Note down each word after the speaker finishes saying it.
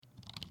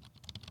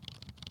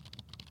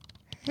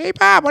Hey,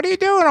 Bob, what are you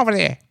doing over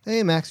there?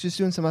 Hey, Max, just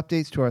doing some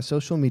updates to our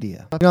social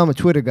media. I'm a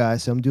Twitter guy,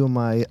 so I'm doing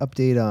my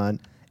update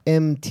on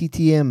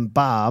MTTM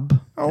Bob.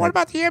 Oh, what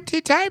about the MT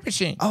Time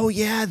Machine? Oh,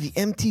 yeah, the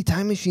MT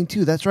Time Machine,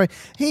 too. That's right.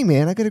 Hey,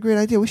 man, I got a great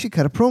idea. We should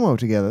cut a promo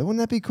together. Wouldn't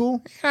that be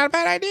cool? Not a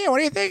bad idea.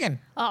 What are you thinking?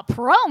 A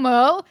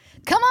promo?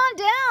 Come on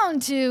down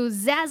to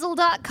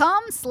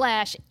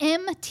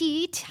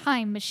Zazzle.com/MT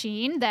Time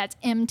Machine. That's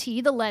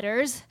MT, the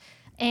letters.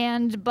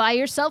 And buy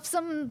yourself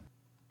some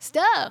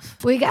stuff.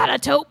 We got a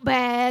tote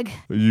bag.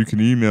 You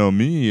can email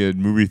me at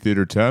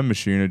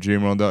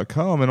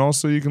movietheatertimemachine@gmail.com, and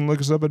also you can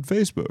look us up at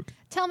Facebook.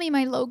 Tell me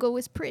my logo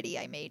is pretty.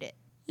 I made it.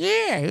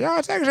 Yeah,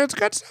 it's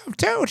good stuff,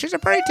 too. She's a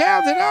pretty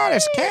talented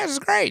artist. Kaz is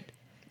great.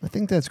 I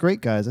think that's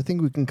great, guys. I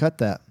think we can cut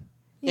that.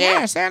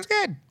 Yeah, sounds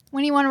good.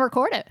 When do you want to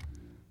record it?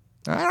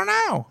 I don't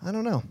know.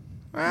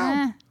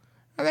 Well,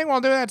 I think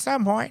we'll do that at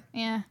some point.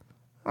 Yeah.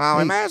 Well,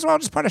 we might as well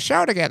just put a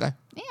show together.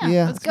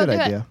 Yeah, let's that's go a good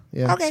do idea. it.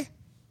 Yeah. Okay.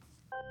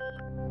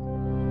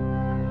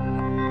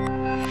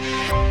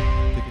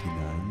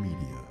 59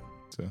 Media.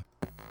 So.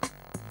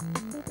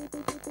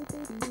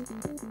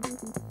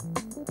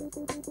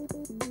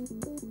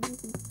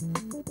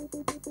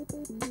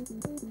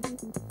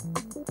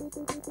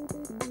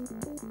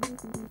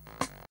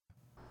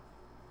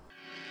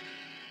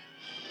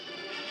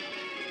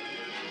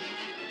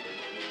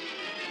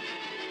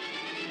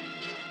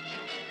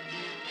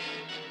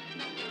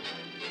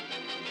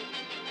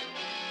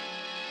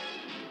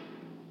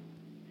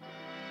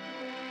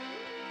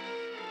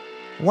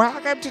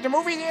 Welcome to the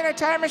Movie Theater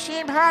Time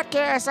Machine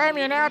Podcast. I'm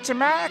your announcer,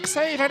 Max.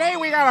 Hey, today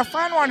we got a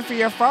fun one for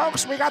you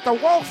folks. We got The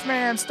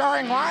Wolfman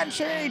starring Lon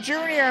Chaney Jr.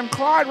 and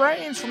Claude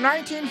Rains from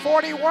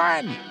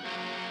 1941.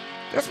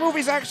 This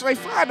movie's actually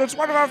fun. It's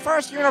one of our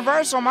first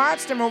Universal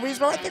monster movies,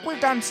 but I think we've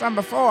done some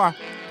before.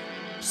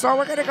 So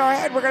we're going to go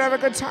ahead. We're going to have a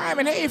good time.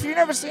 And hey, if you've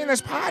never seen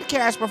this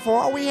podcast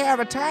before, we have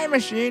a time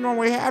machine when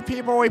we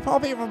pull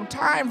people from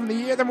time from the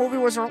year the movie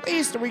was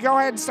released, and we go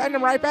ahead and send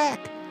them right back.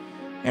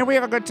 And we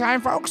have a good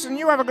time, folks, and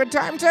you have a good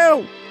time,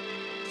 too.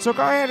 So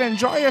go ahead and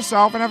enjoy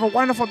yourself and have a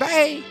wonderful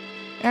day.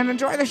 And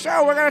enjoy the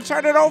show. We're going to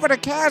turn it over to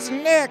Kaz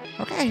and Nick.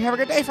 Okay, have a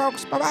good day,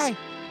 folks. Bye-bye.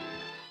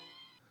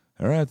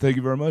 All right, thank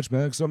you very much,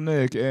 Max. I'm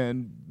Nick,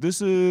 and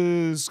this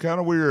is kind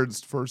of weird.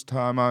 It's the first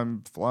time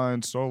I'm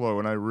flying solo,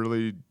 and I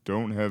really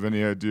don't have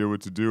any idea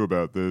what to do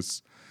about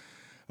this.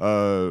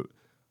 What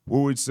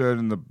we said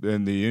in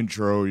the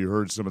intro, you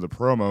heard some of the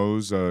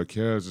promos.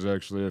 Kaz is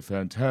actually a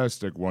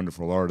fantastic,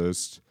 wonderful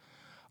artist.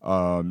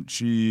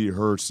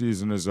 Her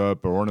season is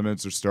up.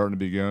 Ornaments are starting to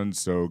begin,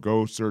 so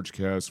go search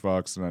Kaz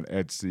Foxon on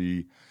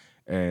Etsy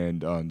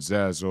and on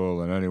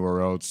Zazzle and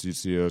anywhere else you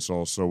see us.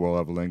 Also, we'll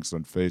have links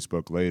on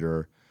Facebook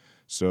later.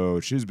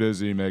 So she's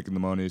busy making the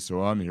money,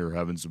 so I'm here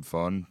having some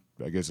fun.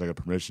 I guess I got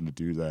permission to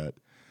do that.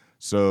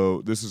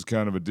 So this is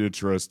kind of an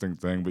interesting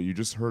thing, but you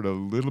just heard a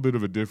little bit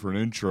of a different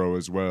intro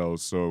as well.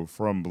 So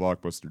from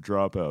Blockbuster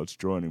Dropouts,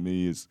 joining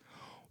me is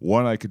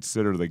one I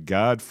consider the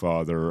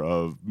godfather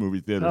of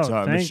movie theater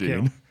time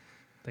machine. You.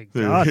 The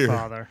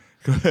godfather.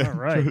 All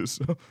right.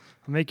 I'll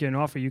make you an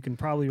offer you can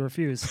probably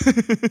refuse.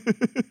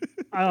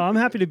 I'm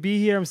happy to be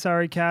here. I'm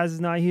sorry Kaz is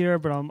not here,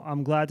 but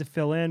I'm glad to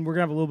fill in. We're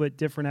going to have a little bit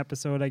different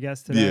episode, I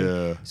guess, today.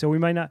 Yeah. So we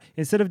might not,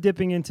 instead of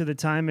dipping into the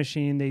time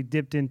machine, they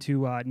dipped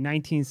into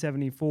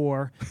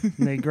 1974,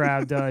 and they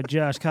grabbed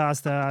Josh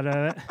Costa out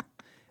of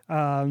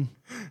it.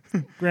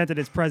 Granted,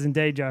 it's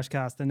present-day Josh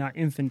Costa, not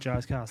infant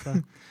Josh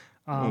Costa.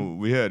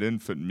 We had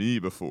Infant Me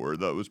before.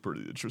 That was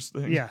pretty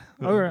interesting. Yeah.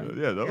 Right.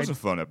 Yeah, that was a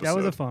fun episode. That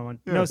was a fun one.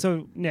 Yeah. No,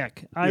 so,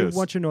 Nick, I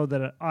want you to know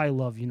that I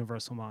love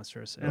Universal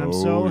Monsters, and I'm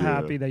so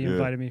happy that you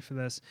invited me for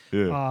this.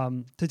 Yeah.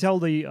 To tell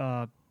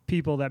the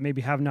people that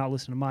maybe have not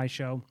listened to my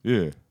show,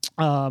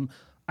 I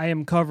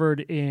am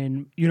covered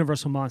in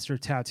Universal Monster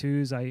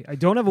tattoos. I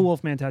don't have a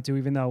Wolfman tattoo,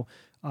 even though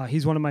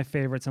he's one of my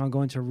favorites, and I'll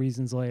go into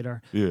reasons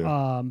later.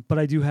 Yeah. But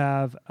I do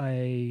have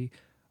a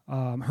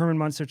Herman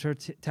Munster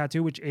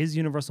tattoo, which is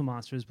Universal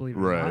Monsters, believe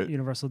it or not.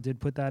 Universal did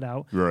put that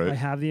out. Right. I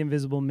have the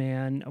Invisible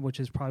Man, which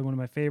is probably one of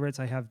my favorites.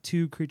 I have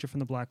 2 Creature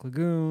from the Black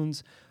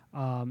Lagoons.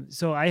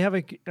 So I have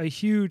a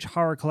huge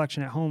horror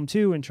collection at home,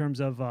 too, in terms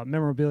of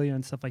memorabilia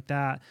and stuff like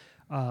that.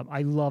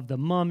 I love The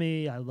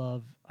Mummy.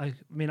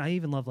 I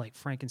even love like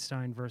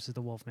Frankenstein versus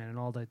the Wolfman and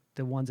all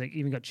the ones that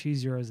even got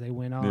cheesier as they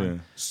went on. Yeah.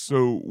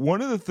 So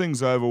one of the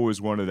things I've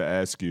always wanted to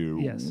ask you,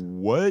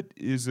 what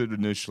is it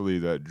initially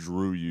that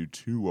drew you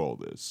to all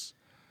this?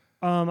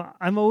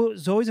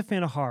 Was always a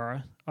fan of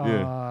horror.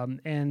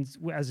 And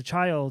as a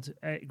child,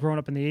 growing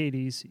up in the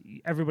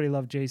 80s, everybody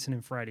loved Jason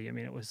and Freddy. I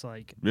mean, it was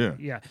like...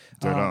 Dead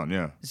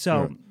on.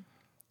 So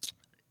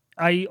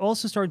I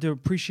also started to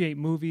appreciate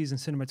movies and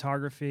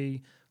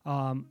cinematography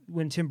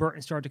when Tim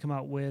Burton started to come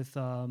out with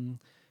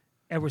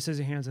Edward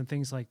Scissorhands and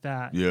things like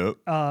that.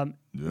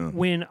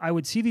 When I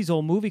would see these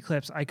old movie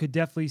clips, I could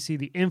definitely see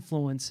the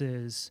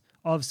influences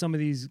of some of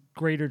these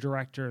greater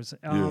directors.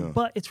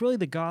 But it's really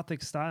the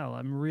Gothic style.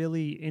 I'm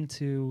really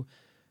into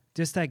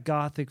just that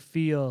Gothic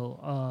feel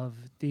of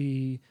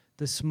the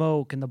the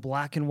smoke and the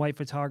black and white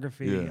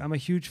photography. Yeah. I'm a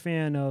huge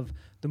fan of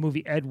the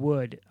movie Ed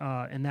Wood,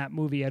 and that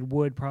movie Ed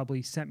Wood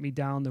probably sent me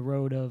down the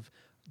road of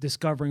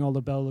discovering all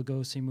the Bela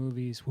Lugosi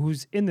movies.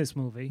 Who's in this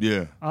movie?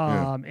 Yeah.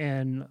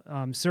 And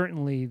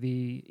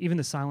certainly even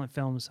the silent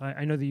films.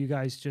 I know that you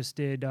guys just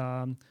did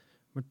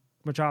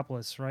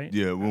Metropolis, right?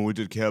 Yeah, when we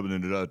did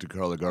Cabinet It Out to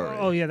Caligari.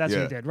 Oh yeah, that's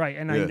what you did, right?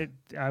 And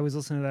Yeah. I was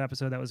listening to that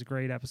episode. That was a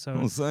great episode.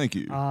 Well, thank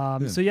you.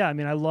 So yeah, I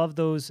mean, I love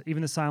those,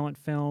 even the silent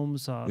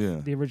films.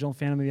 The original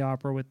Phantom of the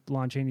Opera with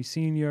Lon Chaney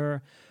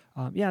Sr.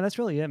 Yeah, that's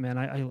really it, man.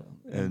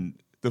 And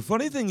the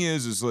funny thing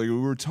is like we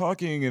were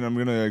talking, and I'm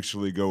gonna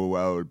actually go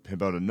out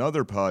about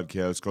another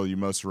podcast called "You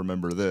Must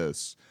Remember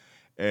This,"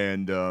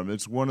 and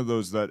it's one of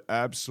those that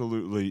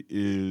absolutely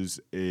is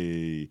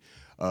a.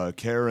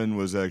 Karen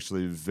was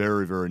actually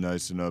very, very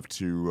nice enough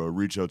to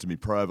reach out to me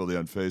privately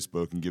on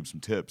Facebook and give some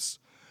tips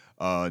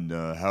on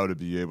how to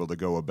be able to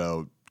go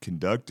about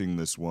conducting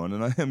this one.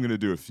 And I am going to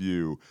do a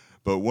few.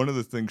 But one of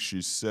the things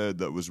she said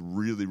that was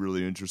really,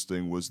 really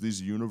interesting was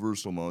these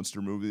Universal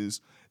Monster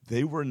movies,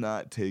 they were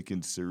not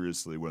taken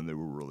seriously when they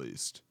were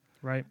released.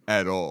 Right.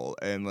 At all.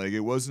 And like it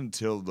wasn't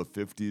until the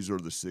 50s or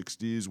the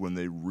 60s when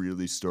they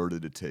really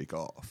started to take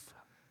off.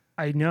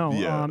 I know.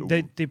 Yeah.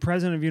 The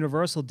president of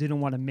Universal didn't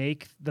want to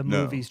make the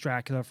movies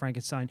Dracula,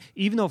 Frankenstein,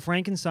 even though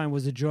Frankenstein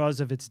was the Jaws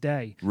of its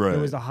day. Right. It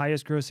was the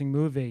highest grossing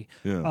movie.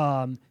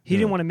 Yeah. He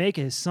didn't want to make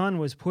it. His son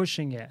was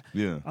pushing it.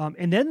 Yeah.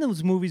 And then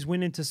those movies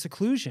went into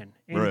seclusion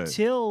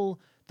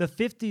until the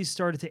 50s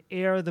started to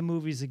air the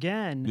movies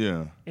again.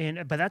 Yeah.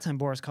 And by that time,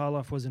 Boris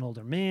Karloff was an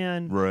older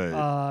man.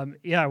 Right.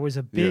 Yeah, it was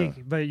a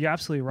big, but you're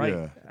absolutely right.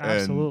 Yeah.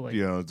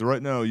 Absolutely. And,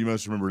 right now, You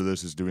Must Remember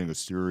This is doing a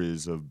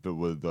series with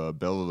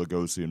Bela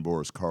Lugosi and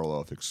Boris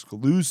Karloff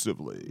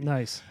exclusively.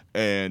 Nice.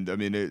 And, I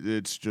mean,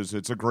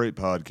 it's a great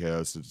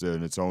podcast. It's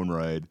in its own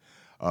right.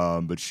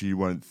 But she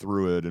went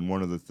through it, and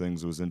one of the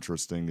things that was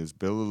interesting is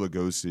Bela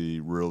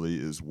Lugosi really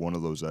is one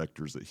of those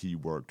actors that he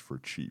worked for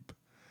cheap.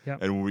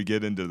 Yep. And when we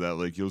get into that,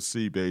 like you'll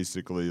see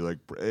basically, like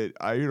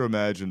I would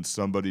imagine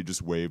somebody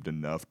just waved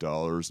enough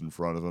dollars in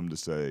front of him to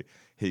say,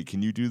 "Hey,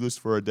 can you do this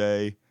for a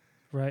day?"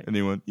 Right. And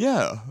he went,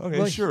 "Yeah, okay,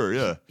 Well, sure,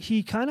 yeah."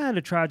 He kind of had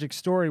a tragic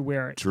story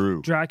where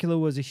True. Dracula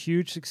was a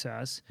huge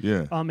success.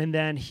 Yeah. And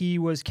then he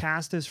was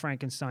cast as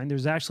Frankenstein.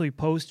 There's actually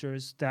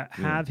posters that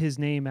have his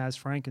name as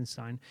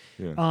Frankenstein.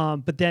 Yeah.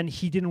 But then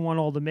he didn't want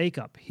all the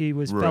makeup. He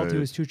was felt he Right.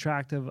 was too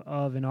attractive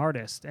of an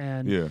artist.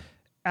 And Yeah.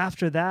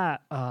 after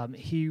that,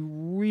 he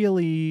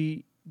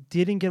really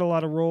didn't get a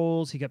lot of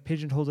roles. He got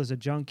pigeonholed as a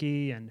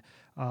junkie, and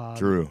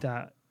True.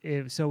 so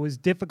it was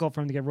difficult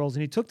for him to get roles.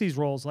 And he took these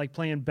roles, like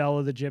playing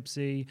Bella the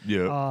Gypsy,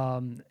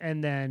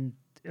 and then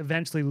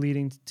eventually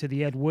leading to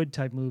the Ed Wood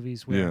type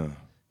movies where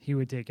he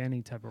would take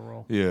any type of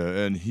role. Yeah,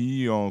 and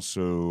he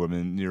also, I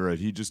mean, you're right,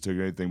 he just took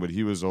anything, but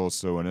he was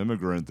also an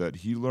immigrant that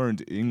he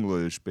learned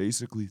English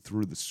basically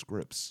through the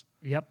scripts.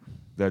 Yep.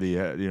 That he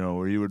had,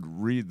 where he would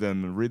read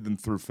them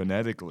through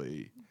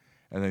phonetically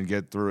and then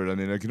get through it. I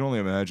mean, I can only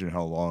imagine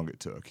how long it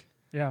took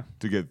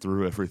to get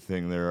through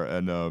everything there.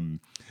 And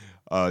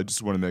I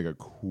just want to make a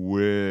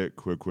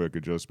quick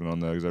adjustment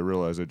on that because I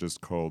realized I just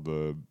called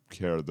the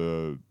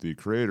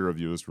creator of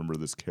You Must Remember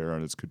This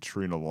Karen. It's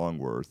Katrina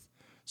Longworth.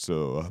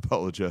 So I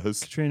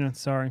apologize. Katrina,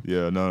 sorry.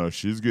 Yeah, no,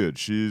 she's good.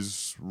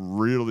 She's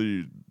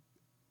really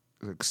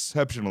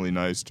exceptionally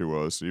nice to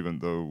us, even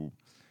though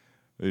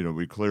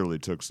we clearly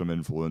took some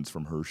influence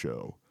from her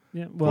show.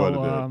 Yeah, well,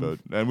 quite a bit,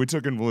 and we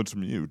took influence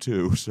from you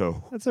too.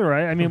 So that's all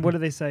right. I mean, what do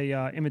they say?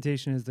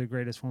 Imitation is the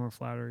greatest form of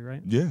flattery,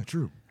 right? Yeah,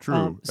 true.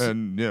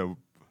 And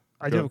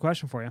I do have a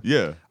question for you.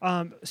 Yeah.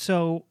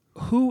 So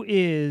who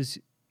is?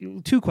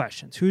 2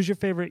 questions. Who's your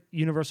favorite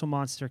Universal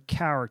Monster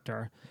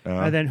character?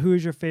 And then who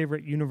is your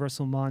favorite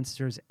Universal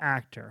Monsters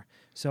actor?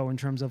 So in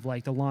terms of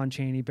like the Lon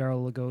Chaney,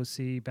 Bela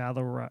Lugosi,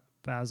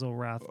 Basil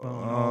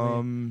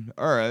Rathbone.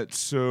 All right.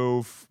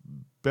 So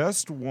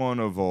best one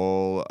of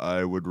all,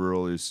 I would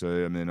really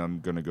say, I mean, I'm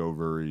going to go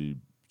very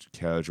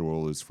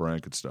casual, is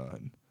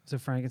Frankenstein. Is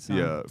it Frankenstein?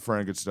 Yeah,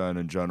 Frankenstein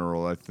in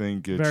general. I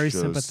think it's very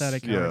just,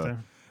 sympathetic character.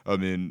 I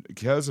mean,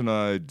 Kaz and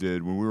I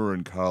did, when we were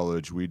in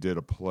college, we did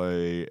a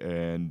play,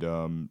 and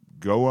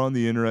go on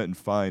the internet and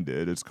find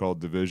it. It's called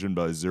Division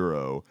by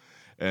Zero.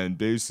 And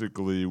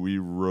basically, we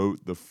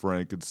wrote the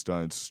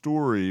Frankenstein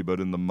story,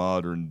 but in the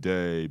modern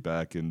day,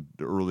 back in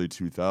the early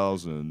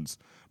 2000s,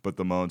 but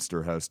the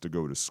monster has to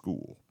go to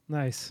school.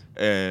 Nice.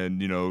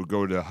 And,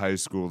 go to high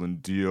school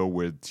and deal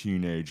with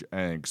teenage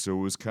angst. So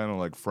it was kind of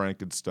like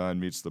Frankenstein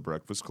meets The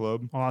Breakfast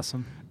Club.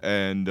 Awesome.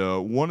 And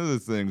one of the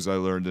things I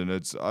learned, and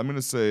I'm going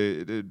to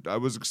say, I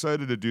was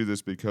excited to do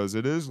this because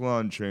it is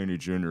Lon Chaney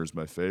Jr. is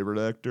my favorite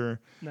actor.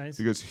 Nice.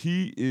 Because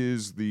he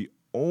is the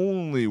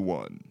only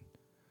one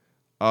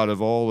out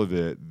of all of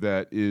it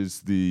that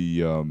is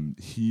he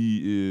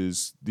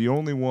is the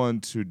only one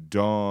to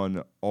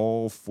don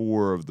all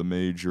 4 of the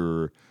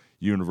major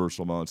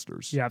Universal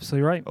Monsters. You're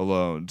absolutely right.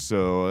 Alone.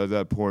 So at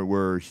that point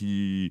where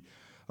he,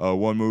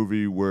 one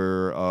movie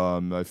where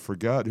I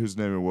forgot whose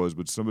name it was,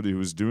 but somebody who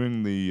was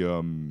doing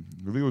I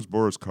think it was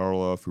Boris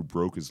Karloff who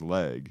broke his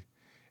leg,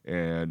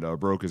 and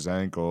broke his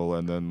ankle,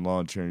 and then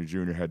Lon Chaney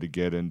Jr. had to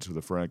get into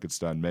the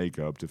Frankenstein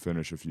makeup to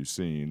finish a few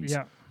scenes.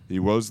 Yeah. He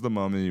was the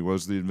Mummy. He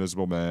was the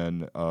Invisible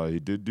Man. He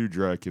did do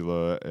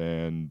Dracula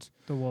and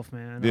The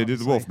Wolfman. They did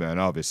the Wolfman,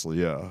 obviously.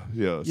 Yeah.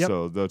 Yep.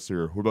 So that's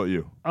here. What about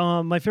you?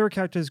 My favorite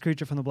character is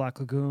Creature from the Black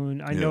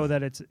Lagoon. I know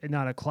that it's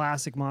not a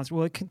classic monster.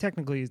 Well,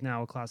 technically is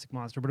now a classic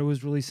monster, but it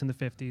was released in the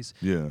 50s.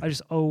 Yeah. I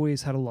just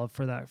always had a love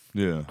for that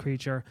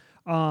creature.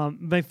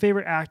 My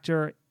favorite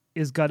actor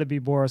is got to be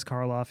Boris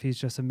Karloff. He's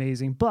just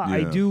amazing. But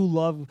I do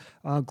love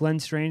Glenn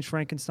Strange,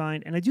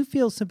 Frankenstein, and I do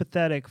feel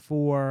sympathetic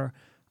for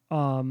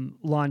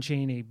Lon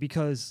Chaney,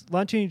 because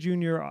Lon Chaney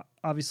Jr.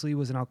 obviously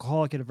was an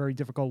alcoholic, had a very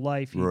difficult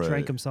life. He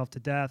drank himself to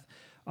death.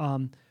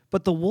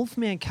 But the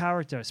Wolfman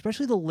character,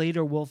 especially the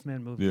later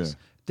Wolfman movies,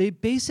 they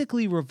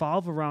basically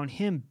revolve around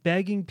him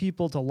begging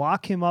people to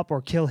lock him up or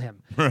kill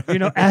him. You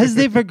know, as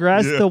they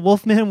progressed, the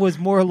Wolfman was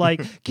more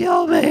like,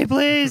 kill me,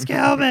 please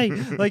kill me.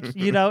 Like,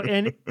 you know,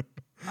 and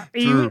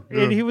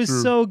he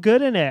was so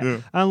good in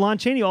it. And Lon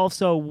Chaney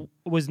also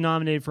was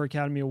nominated for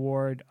Academy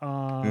Award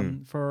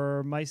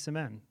for Mice and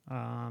Men.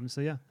 So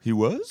yeah, he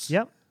was.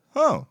 Yep.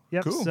 Oh,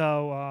 yep. Cool.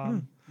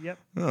 So yep.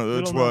 Oh,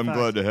 that's why I'm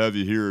glad to have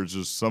you here. It's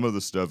just some of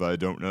the stuff I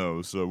don't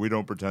know, so we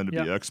don't pretend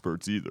to be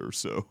experts either.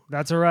 So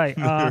that's all right.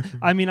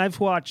 I mean, I've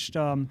watched.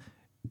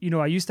 You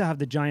know, I used to have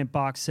the giant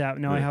box set.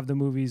 Now I have the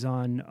movies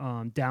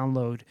on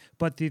download.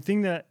 But the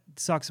thing that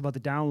sucks about the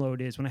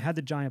download is when I had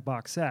the giant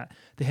box set,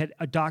 they had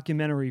a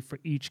documentary for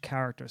each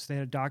character. So they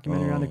had a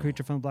documentary on the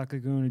Creature from the Black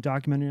Lagoon, a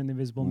documentary on the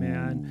Invisible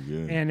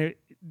Man. And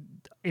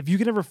if you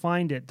can ever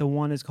find it, the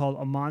one is called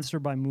A Monster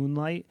by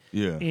Moonlight.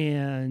 Yeah.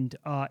 And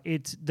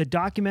it's the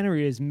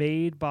documentary is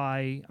made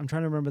by, I'm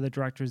trying to remember the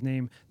director's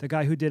name, the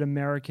guy who did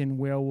American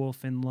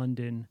Werewolf in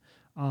London.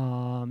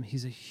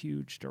 He's a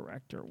huge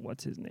director.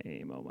 What's his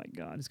name? Oh my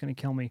God, it's gonna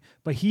kill me.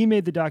 But he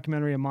made the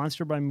documentary A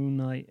Monster by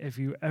Moonlight. If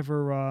you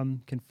ever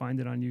can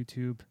find it on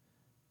YouTube,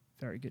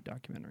 very good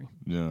documentary.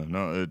 Yeah,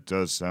 no, it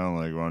does sound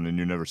like one, and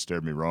you never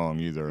stared me wrong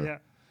either. Yeah.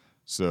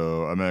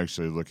 So I'm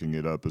actually looking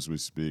it up as we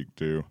speak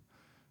too.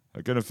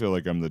 I kind of feel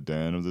like I'm the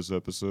Dan of this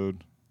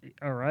episode.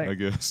 All right. I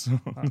guess.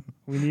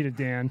 We need a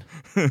Dan.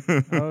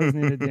 I always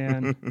need a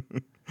Dan.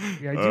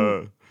 Yeah, I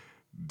do.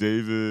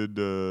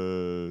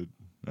 David.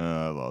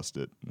 I lost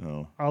it.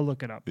 Oh. I'll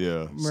look it up.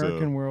 Yeah.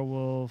 American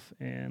Werewolf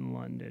in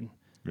London.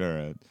 All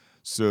right.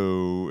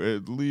 So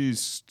at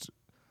least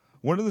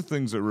one of the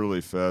things that really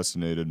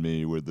fascinated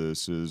me with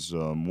this is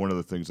one of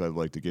the things I'd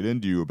like to get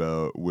into you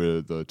about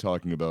with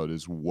talking about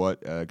is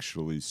what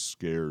actually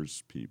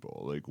scares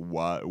people. Like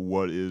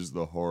what is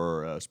the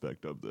horror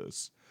aspect of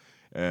this?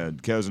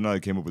 And Kaz and I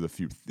came up with a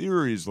few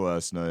theories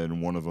last night,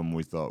 and one of them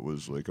we thought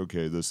was like,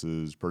 okay, this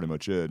is pretty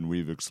much it. And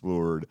we've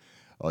explored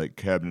like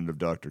Cabinet of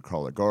Dr.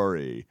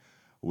 Caligari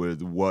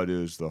with what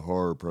is the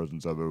horror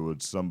presence of it,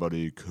 with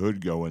somebody could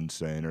go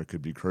insane or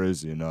could be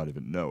crazy and not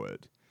even know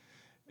it.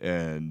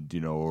 And,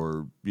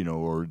 or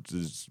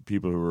just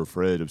people who are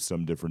afraid of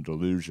some different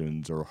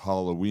delusions, or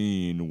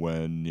Halloween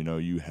when,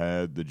 you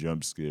had the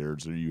jump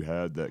scares or you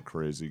had that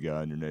crazy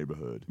guy in your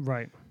neighborhood.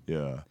 Right.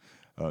 Yeah.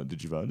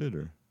 Did you find it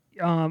or?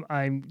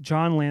 I'm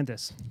John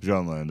Landis.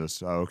 John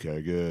Landis. Oh,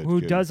 okay, good.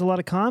 Who does a lot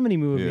of comedy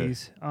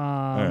movies.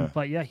 Yeah.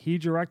 But yeah, he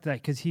directed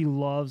that because he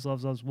loves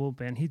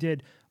Wolfman. He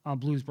did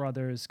Blues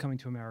Brothers, Coming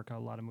to America, a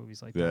lot of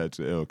movies like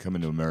that.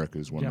 Coming to America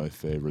is one of my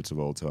favorites of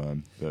all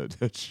time.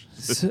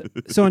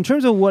 So in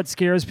terms of what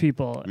scares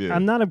people,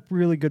 I'm not a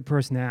really good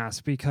person to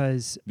ask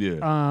because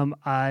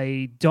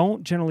I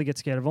don't generally get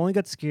scared. I've only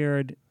got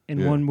scared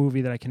in one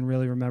movie that I can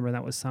really remember, and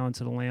that was Silence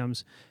of the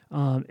Lambs.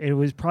 It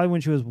was probably when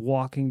she was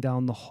walking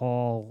down the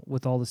hall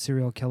with all the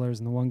serial killers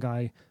and the one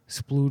guy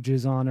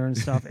splooges on her and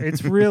stuff.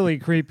 It's really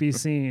creepy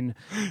scene.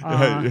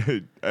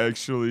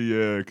 Actually,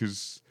 yeah,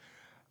 because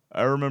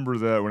I remember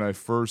that when I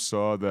first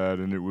saw that,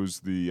 and it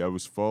was I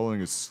was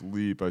falling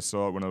asleep. I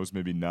saw it when I was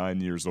maybe 9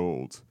 years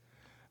old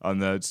on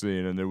that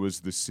scene, and there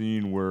was the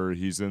scene where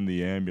he's in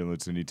the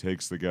ambulance and he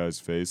takes the guy's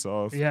face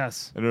off.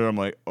 Yes. And then I'm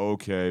like,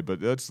 okay, but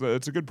that's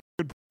a good.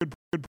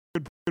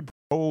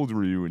 How old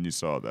were you when you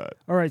saw that?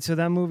 All right, so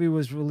that movie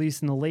was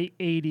released in the late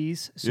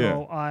 80s.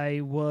 So I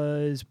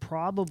was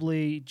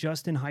probably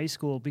just in high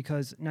school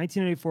because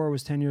 1984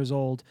 was 10 years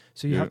old.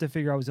 So you have to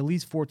figure I was at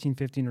least 14,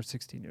 15, or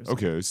 16 years old.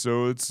 Okay,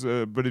 so it's,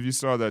 but if you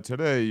saw that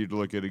today, you'd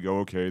look at it and go,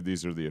 okay,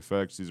 these are the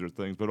effects, these are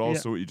things. But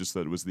also what you just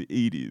said was the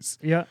 80s.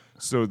 Yeah.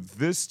 So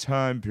this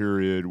time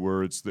period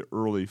where it's the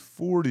early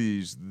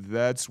 40s,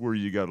 that's where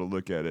you got to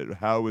look at it.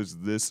 How is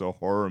this a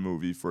horror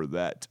movie for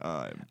that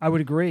time? I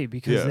would agree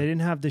because they didn't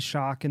have the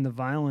shock and the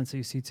violence that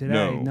you see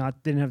today.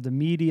 Didn't have the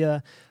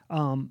media.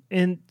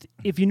 And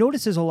if you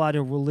notice, there's a lot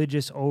of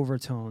religious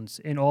overtones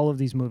in all of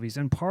these movies.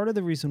 And part of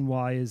the reason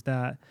why is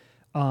that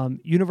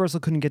Universal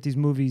couldn't get these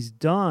movies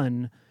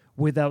done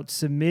without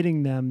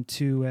submitting them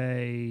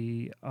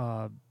to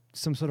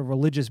some sort of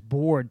religious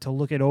board to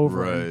look it over.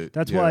 Right.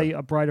 That's why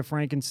A Bride of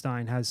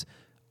Frankenstein has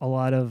a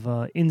lot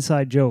of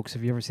inside jokes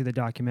if you ever see the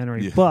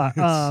documentary. But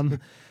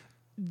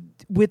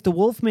with the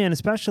Wolfman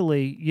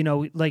especially, you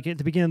know, like at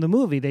the beginning of the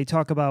movie, they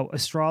talk about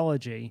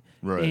astrology.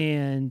 Right.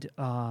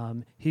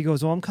 And he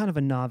goes, well, I'm kind of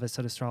a novice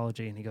at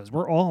astrology. And he goes,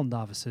 we're all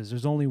novices.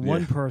 There's only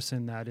one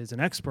person that is an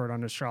expert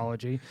on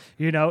astrology,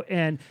 you know.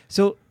 And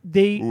so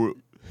they...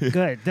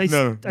 Good. I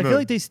feel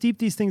like they steep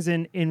these things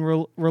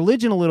in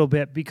religion a little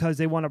bit because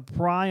they want to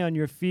pry on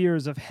your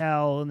fears of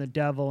hell and the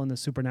devil and the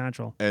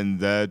supernatural. And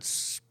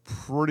that's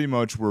pretty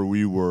much where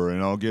we were,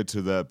 and I'll get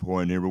to that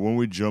point here. But when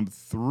we jump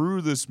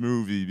through this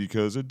movie,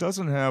 because it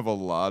doesn't have a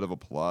lot of a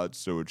plot,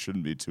 so it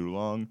shouldn't be too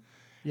long.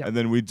 Yep. And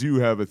then we do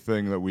have a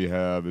thing that we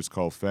have is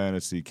called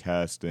fantasy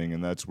casting,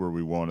 and that's where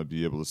we want to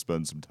be able to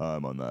spend some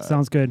time on that.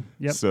 Sounds good.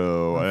 Yep.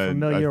 So I'm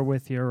familiar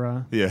with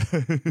your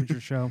future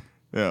show.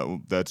 Yeah,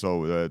 well, that's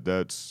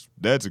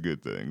a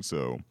good thing.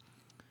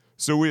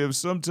 So we have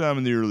sometime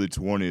in the early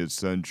 20th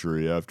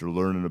century, after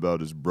learning about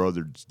his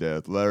brother's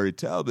death, Larry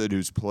Talbot,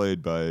 who's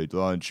played by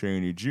Lon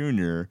Chaney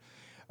Jr.,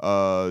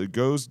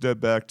 goes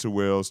back to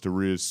Wales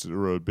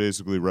to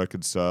basically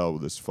reconcile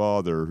with his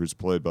father, who's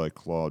played by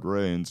Claude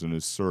Rains, and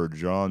his Sir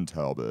John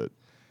Talbot.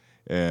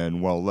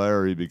 And while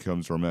Larry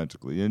becomes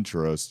romantically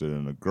interested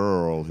in a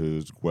girl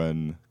who's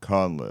Gwen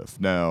Conliffe.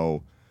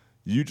 Now,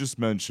 you just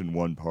mentioned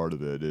one part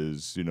of it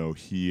is, you know,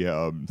 he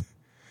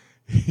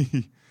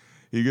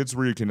gets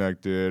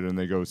reconnected and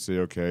they go say,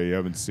 okay, you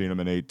haven't seen him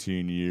in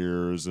 18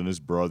 years and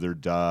his brother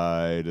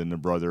died and the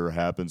brother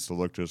happens to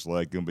look just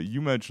like him. But you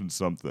mentioned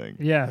something.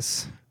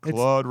 Yes.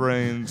 Claude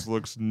Rains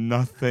looks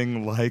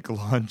nothing like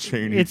Lon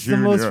Chaney It's Jr. the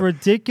most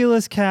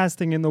ridiculous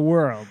casting in the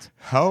world.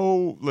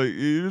 How, like,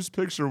 you just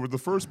picture with the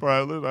first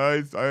pilot,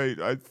 I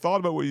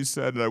thought about what you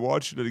said and I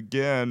watched it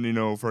again, you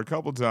know, for a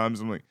couple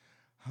times. I'm like,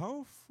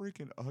 how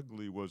freaking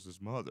ugly was his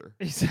mother?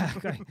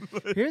 Exactly.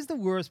 Here's the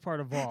worst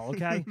part of all,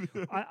 okay?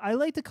 I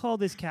like to call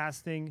this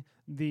casting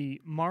the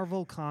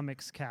Marvel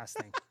Comics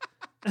casting.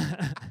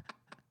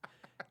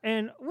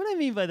 And what I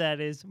mean by that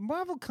is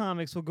Marvel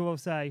Comics will go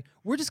say,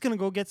 we're just going to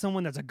go get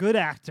someone that's a good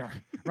actor,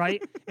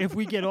 right? If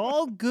we get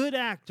all good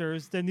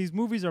actors, then these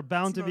movies are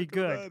bound to be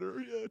good.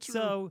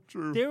 Yeah,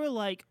 true. They were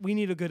like, we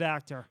need a good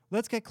actor.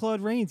 Let's get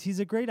Claude Rains. He's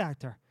a great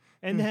actor.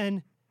 And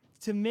then...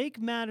 to make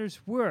matters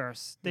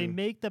worse, they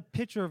make the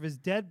picture of his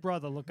dead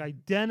brother look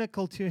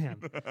identical to him.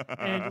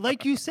 And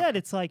like you said,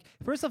 it's like,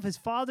 first off, his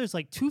father's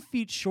like 2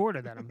 feet shorter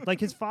than him.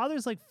 Like his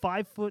father's like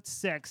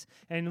 5'6",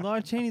 and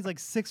Lon Chaney's like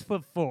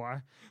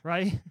 6'4",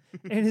 right?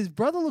 And his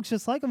brother looks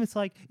just like him. It's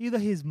like either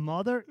his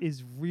mother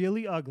is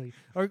really ugly,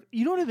 or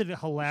you know what would be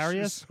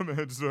hilarious?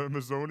 She's some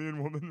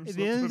Amazonian woman or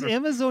something. The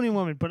Amazonian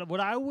woman. But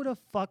what I would have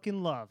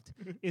fucking loved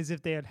is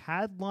if they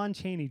had Lon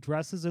Chaney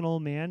dress as an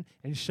old man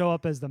and show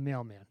up as the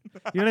mailman.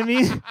 You know what I mean?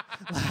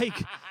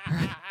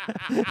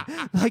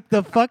 like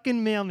the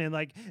fucking mailman.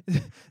 Like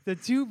the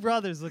two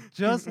brothers look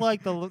just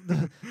like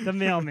the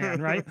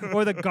mailman, right?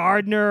 Or the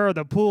gardener or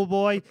the pool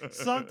boy,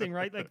 something,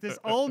 right? Like this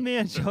old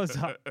man shows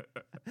up.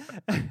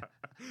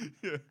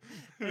 Yeah.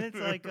 And it's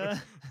like,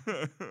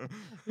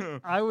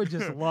 I would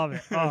just love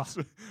it. Oh.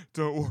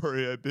 Don't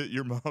worry, I bit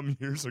your mom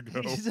years ago.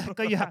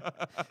 Exactly, yeah.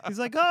 He's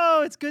like,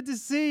 oh, it's good to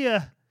see you.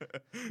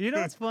 You know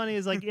what's funny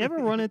is like, you ever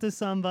run into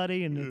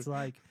somebody and it's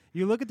like,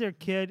 you look at their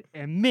kid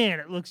and man,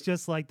 it looks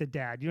just like the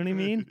dad. You know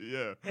what I mean?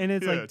 Yeah. And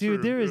it's like,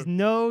 dude, there is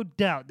no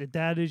doubt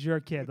that is your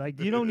kid. Like,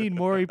 you don't need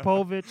Maury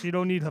Povich. You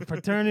don't need a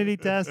paternity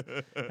test.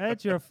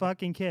 That's your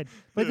fucking kid.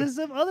 But there's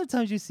some other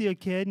times you see a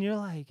kid and you're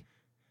like,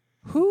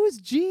 whose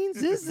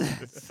genes is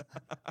this?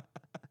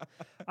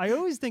 I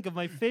always think of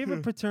my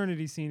favorite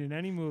paternity scene in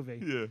any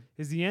movie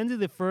is the end of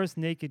the first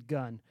Naked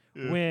Gun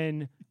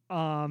when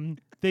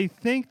they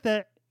think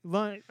that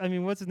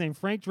what's his name?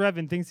 Frank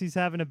Drebin thinks he's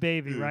having a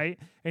baby, right?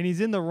 And he's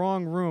in the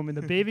wrong room, and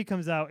the baby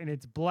comes out, and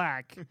it's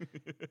black.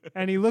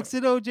 And he looks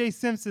at O.J.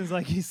 Simpson's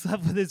like he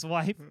slept with his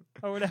wife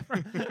or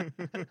whatever.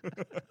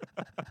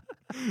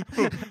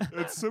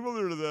 It's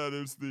similar to that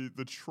as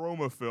the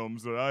trauma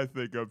films that I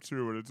think of,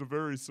 too, and it's a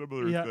very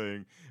similar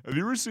thing. Have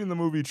you ever seen the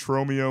movie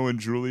Tromeo and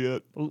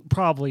Juliet?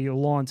 Probably a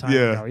long time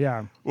ago,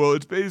 yeah. Well,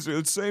 it's basically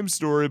the same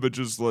story, but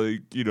just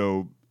like, you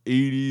know,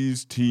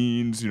 80s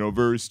teens, you know,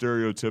 very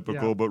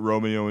stereotypical, but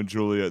Romeo and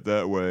Juliet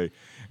that way.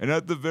 And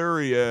at the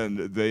very end,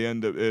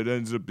 it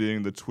ends up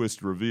being the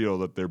twist reveal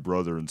that they're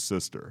brother and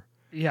sister.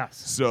 Yes.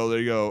 So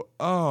they go,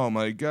 oh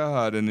my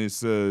God. And he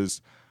says,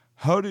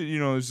 how did, you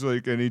know, it's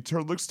like, and he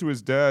looks to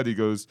his dad, he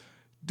goes,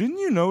 didn't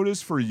you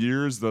notice for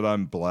years that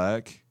I'm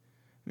black?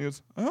 And he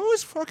goes, I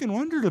always fucking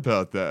wondered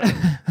about that.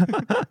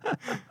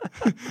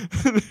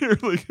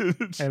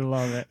 I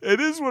love it. It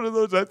is one of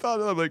those. I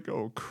thought, I'm like,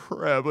 oh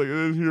crap! Like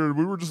here,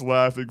 we were just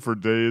laughing for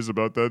days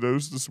about that. It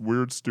was just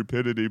weird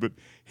stupidity. But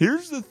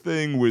here's the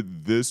thing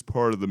with this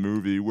part of the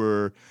movie,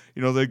 where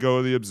you know they go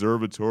to the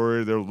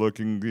observatory, they're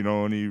looking, you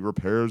know, and he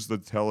repairs the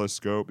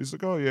telescope. He's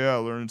like, oh yeah, I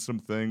learned some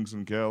things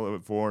in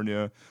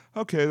California.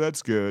 Okay,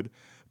 that's good.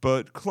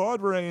 But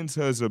Claude Rains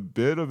has a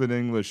bit of an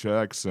English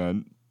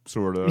accent,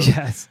 sort of.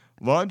 Yes.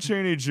 Lon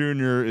Chaney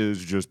Jr.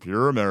 is just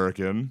pure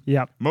American.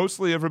 Yep.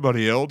 Mostly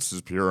everybody else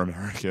is pure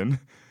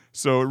American.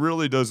 So it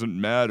really doesn't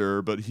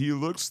matter, but he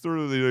looks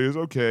through he goes,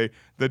 okay,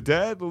 the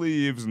dad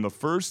leaves, and the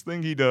first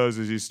thing he does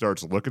is he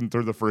starts looking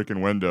through the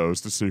freaking windows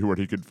to see what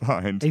he could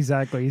find.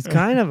 Exactly. He's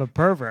kind of a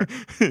pervert.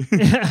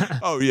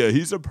 Oh, yeah,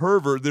 he's a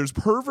pervert. There's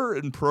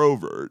pervert and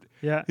provert.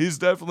 Yeah. He's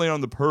definitely on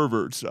the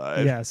pervert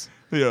side. Yes.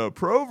 Yeah,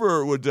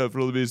 provert would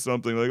definitely be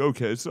something like,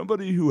 okay,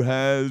 somebody who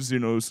has,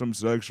 some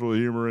sexual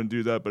humor and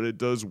do that, but it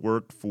does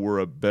work for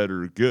a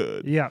better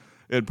good. Yeah.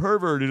 And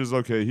pervert is,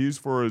 okay, he's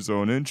for his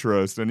own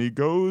interest, and he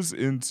goes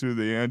into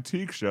the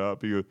antique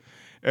shop,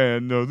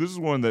 and this is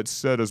one that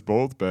set us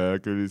both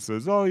back, and he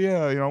says, oh,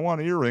 yeah, I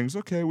want earrings.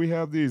 Okay, we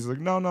have these. Like,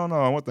 no,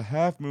 I want the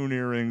half-moon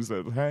earrings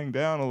that hang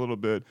down a little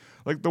bit,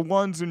 like the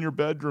ones in your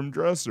bedroom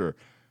dresser.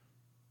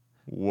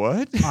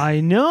 What? I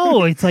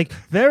know. It's like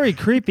very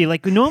creepy.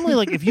 Like normally,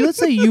 like if let's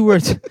say you were,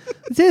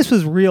 this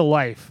was real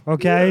life,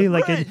 okay? Yeah,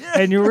 like, right,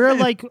 and you were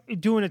like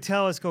doing a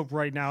telescope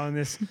right now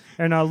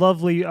in our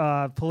lovely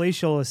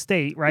palatial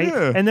estate, right?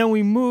 Yeah. And then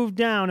we move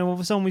down, and all of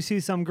a sudden we see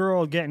some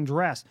girl getting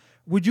dressed.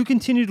 Would you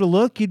continue to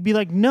look? You'd be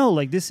like, no,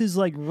 like this is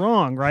like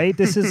wrong, right?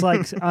 This is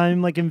like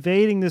I'm like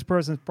invading this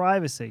person's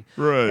privacy,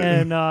 right?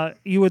 And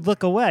you would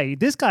look away.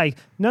 This guy,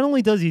 not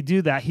only does he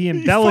do that, he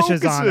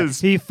embellishes on it.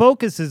 He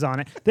focuses on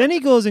it. Then he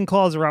goes and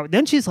calls her out.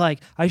 Then she's like,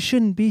 I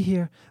shouldn't be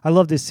here. I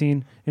love this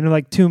scene. In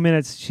like 2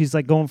 minutes, she's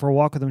like going for a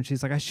walk with him. And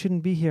she's like, I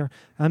shouldn't be here.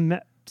 I'm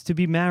to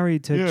be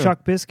married to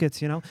Chuck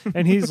Biscuits,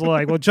 And he's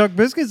like, well, Chuck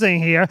Biscuits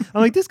ain't here.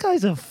 I'm like, this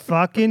guy's a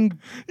fucking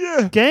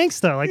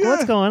gangster. Like,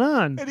 what's going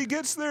on? And he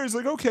gets there. He's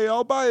like, okay,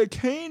 I'll buy a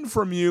cane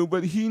from you,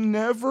 but he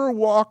never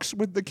walks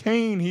with the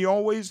cane. He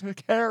always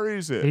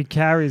carries it. He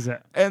carries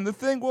it. And the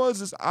thing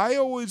is I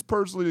always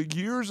personally,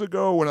 years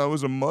ago when I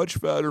was a much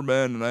fatter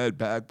man and I had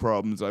back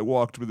problems, I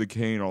walked with a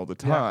cane all the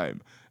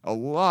time. A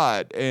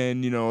lot,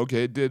 and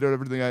did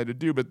everything I had to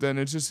do, but then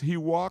it's just he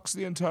walks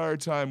the entire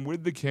time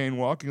with the cane,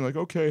 walking like,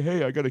 okay,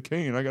 hey, I got a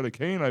cane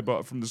I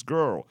bought from this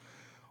girl.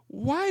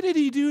 Why did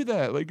he do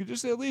that? Like,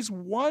 just at least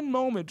one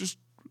moment, just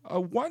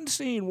one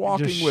scene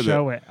walking just with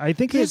show it. I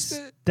think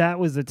that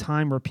was the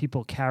time where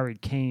people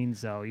carried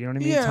canes, though. You know what I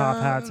mean? Yeah, top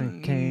hats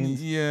and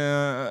canes.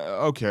 Yeah.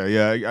 Okay.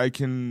 Yeah. I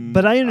can.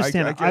 But I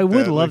understand. I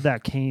would that. love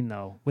that cane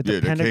though, with the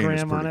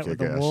pentagram on it, with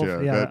the wolf.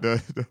 Yeah.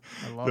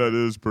 That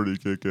is pretty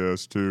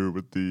kick-ass too.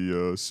 With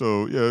the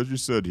as you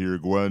said here,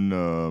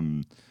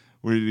 Gwen.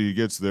 When he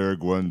gets there,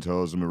 Gwen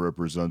tells him it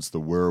represents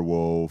the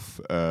werewolf,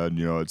 and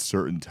at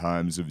certain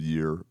times of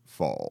year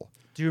fall.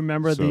 Do you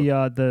remember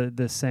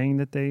the saying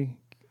that they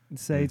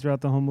say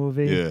throughout the whole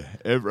movie? Yeah,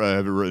 I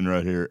have it written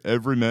right here.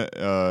 Every man,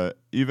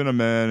 even a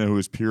man who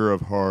is pure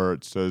of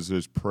heart, says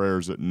his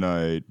prayers at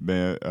night,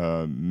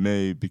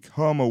 may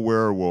become a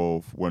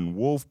werewolf when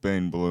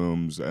wolfbane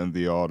blooms and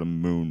the autumn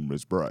moon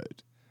is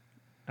bright.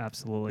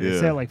 Absolutely. They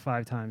say it like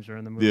 5 times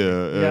during the movie.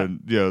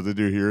 And they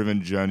do here.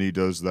 Even Jenny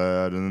does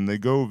that, and then they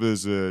go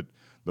visit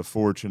the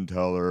fortune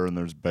teller, and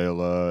there's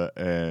Bela,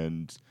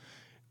 and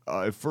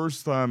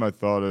first time I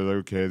thought,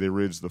 okay, they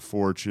reads the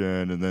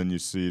fortune, and then you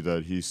see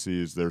that he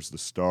sees there's the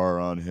star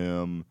on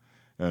him,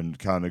 and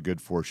kind of good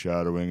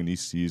foreshadowing, and he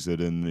sees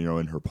it in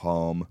her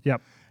palm.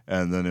 Yep.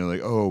 And then they're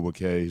like, oh,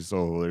 okay.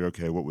 So like,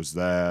 okay, what was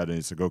that? And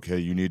it's like, okay,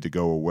 you need to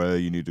go away.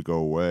 You need to go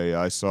away.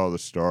 I saw the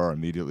star.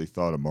 Immediately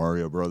thought of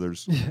Mario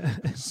Brothers.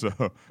 So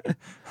like,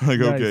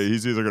 nice. Okay,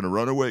 he's either going to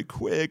run away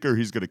quick or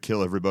he's going to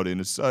kill everybody in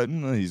his sight.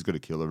 And he's going to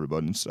kill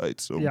everybody in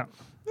sight. So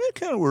it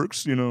kind of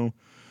works,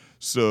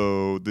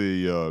 So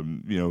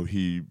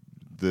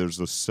there's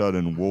a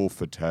sudden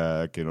wolf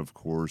attack, and of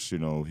course,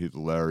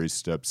 Larry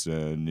steps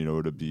in,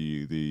 to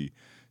be the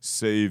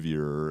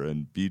savior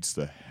and beats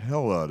the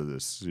hell out of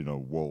this,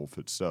 wolf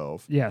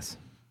itself. Yes.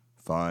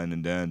 Fine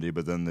and dandy,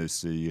 but then they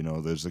see,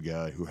 there's a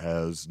guy who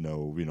has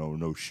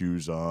no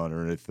shoes on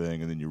or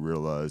anything, and then you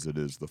realize it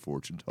is the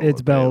fortune teller.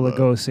 It's Bela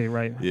Lugosi,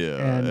 right?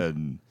 Yeah,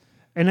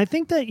 and I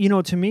think that,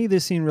 to me,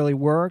 this scene really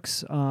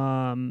works.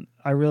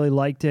 I really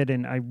liked it,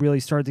 and I really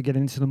started to get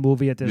into the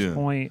movie at this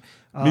point.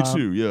 Me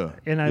too, yeah.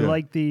 And I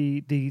like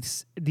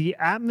the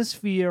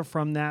atmosphere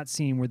from that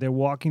scene where they're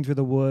walking through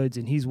the woods,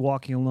 and he's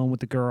walking alone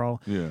with the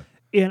girl. Yeah.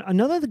 And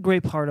another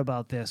great part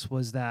about this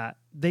was that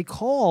they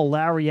call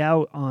Larry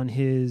out on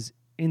his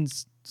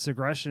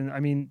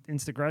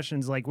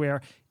insurrections, like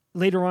where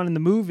later on in the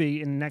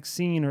movie, in the next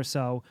scene or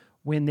so,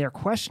 when they're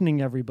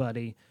questioning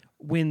everybody,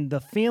 when the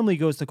family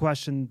goes to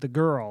question the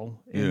girl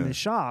in the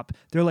shop,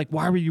 they're like,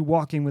 why were you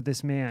walking with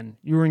this man?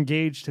 You were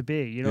engaged to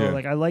be.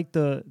 Like I like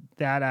that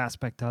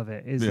aspect of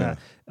it, is that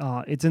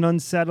it's an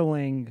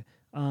unsettling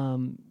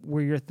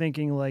where you're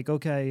thinking like,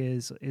 okay,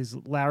 is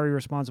Larry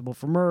responsible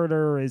for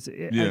murder?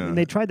 And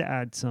they tried to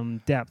add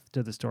some depth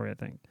to the story, I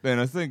think.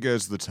 And I think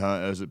as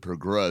it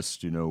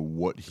progressed,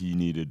 what he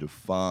needed to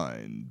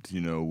find,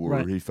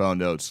 where he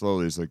found out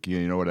slowly, it's like,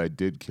 you know what, I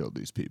did kill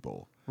these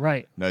people.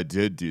 Right. And I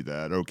did do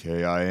that.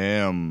 Okay, I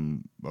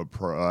am a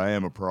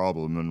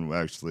problem, and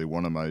actually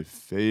one of my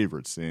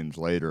favorite scenes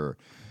later,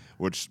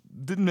 which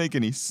didn't make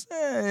any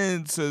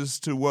sense as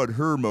to what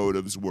her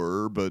motives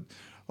were, but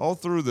all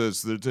through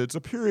this, it's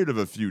a period of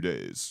a few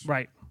days.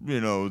 Right.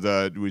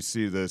 That we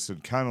see this,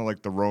 and kind of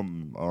like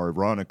or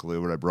ironically,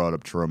 when I brought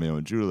up Romeo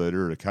and Juliet,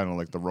 or kind of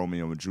like the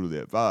Romeo and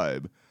Juliet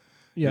vibe.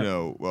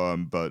 Yeah.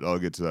 But I'll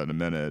get to that in a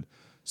minute.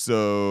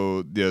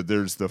 So, yeah,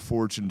 there's the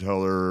fortune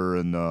teller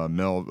and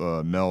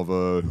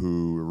Melva,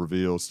 who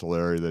reveals to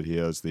Larry that he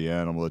has the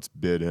animal that's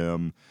bit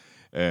him,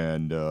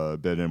 and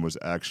bit him was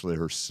actually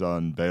her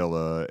son,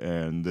 Bela.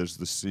 And there's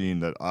the scene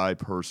that I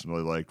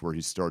personally liked where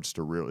he starts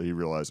to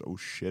realize, oh,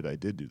 shit, I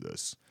did do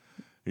this.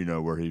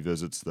 Where he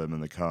visits them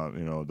in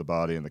the the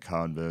body in the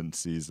convent,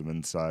 sees them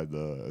inside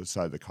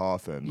the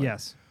coffin.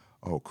 Yes.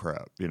 Oh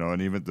crap, and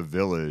even the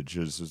village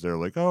is they're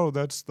like, oh,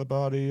 that's the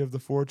body of the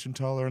fortune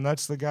teller, and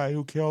that's the guy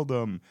who killed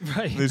him.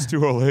 Right. And these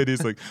two old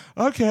ladies like,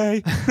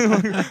 okay,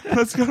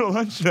 let's go to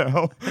lunch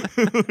now.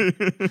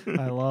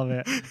 I love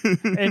it,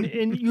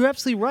 and you're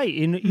absolutely right.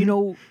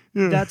 And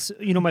that's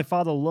my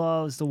father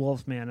loves the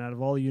Wolfman. Out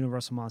of all the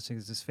Universal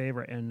monsters, it's his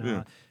favorite,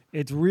 and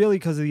it's really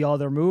because of the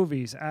other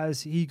movies.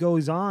 As he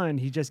goes on,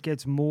 he just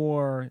gets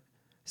more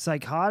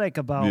psychotic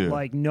about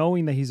like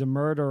knowing that he's a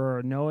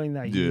murderer, knowing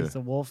that he's the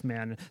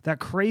Wolfman, that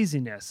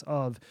craziness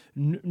of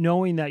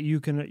knowing that you're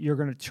going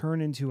to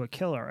turn into a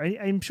killer.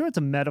 I'm sure it's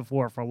a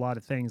metaphor for a lot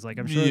of things. Like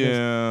I'm sure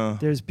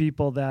there's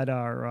people that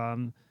are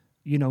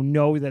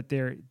know that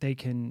they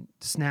can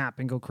snap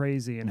and go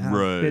crazy and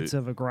have bits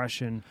of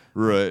aggression.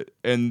 Right.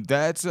 And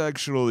that's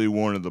actually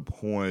one of the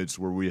points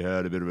where we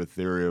had a bit of a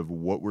theory of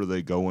what were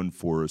they going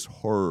for as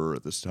horror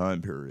at this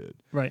time period.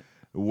 Right.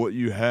 What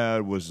you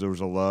had was there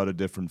was a lot of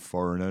different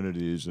foreign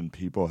entities, and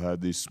people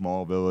had these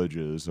small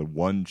villages, and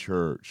one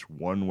church,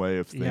 one way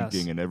of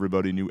thinking, and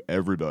everybody knew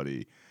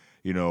everybody.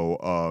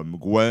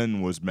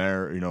 Gwen was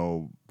married,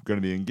 going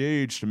to be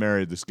engaged to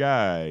marry this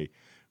guy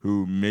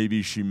who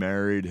maybe she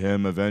married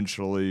him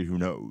eventually. Who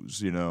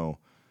knows,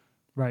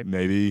 Right.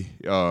 Maybe.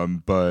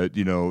 But,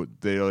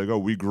 they're like, oh,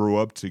 we grew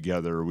up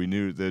together. We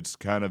knew that's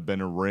kind of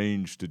been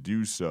arranged to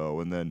do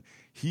so. And then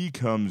he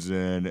comes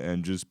in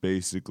and just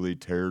basically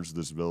tears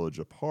this village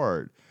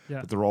apart.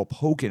 Yeah. But they're all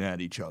poking at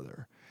each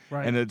other.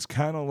 Right. And it's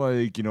kind of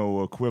like,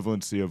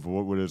 equivalency of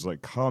what is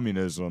like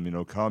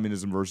communism,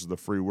 communism versus the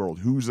free world.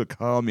 Who's a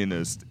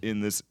communist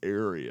in this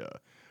area?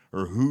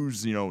 Or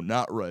who's,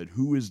 not red?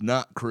 Who is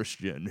not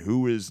Christian?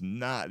 Who is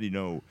not,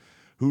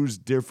 who's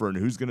different?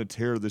 Who's going to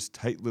tear this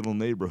tight little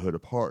neighborhood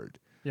apart?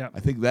 Yeah.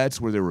 I think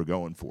that's where they were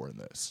going for in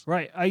this.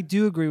 Right. I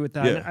do agree with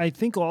that. Yeah. And I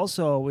think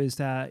also is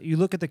that you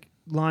look at the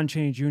Lon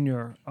Chaney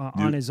Jr.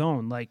 On his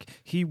own. Like,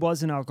 he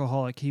was an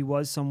alcoholic. He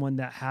was someone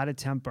that had a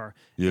temper.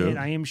 Yeah. And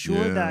I am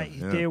sure that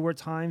there were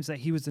times that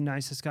he was the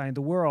nicest guy in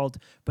the world,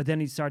 but then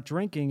he'd start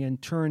drinking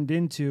and turned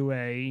into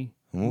a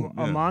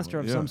monster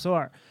of some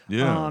sort.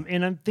 Yeah.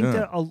 And I think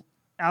that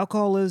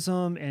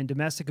alcoholism and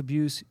domestic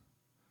abuse,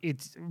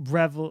 it's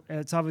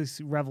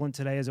obviously relevant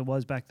today as it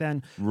was back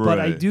then. Right. But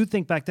I do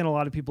think back then a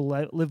lot of people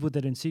lived with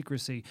it in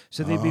secrecy.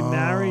 So they'd be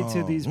married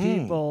to these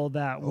people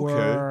that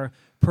were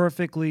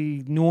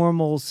perfectly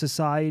normal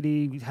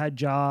society, had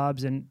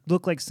jobs, and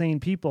looked like sane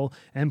people,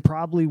 and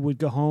probably would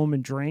go home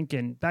and drink.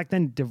 And back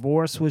then,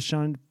 divorce was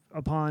shunned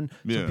upon.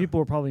 So people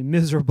were probably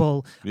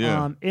miserable.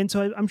 And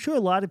so I'm sure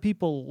a lot of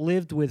people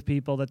lived with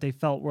people that they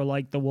felt were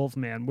like the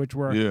Wolfman, which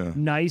were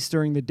nice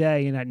during the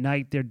day, and at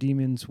night their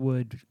demons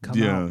would come out.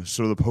 Yeah,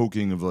 so the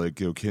poking of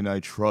like, can I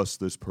trust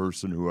this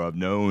person who I've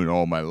known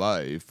all my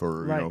life,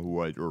 or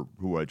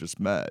who I just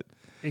met?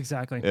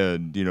 Exactly.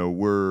 And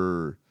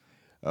where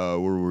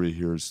were we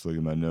here? Just looking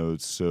at my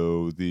notes.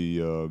 So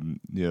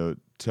the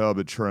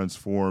Talbot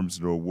transforms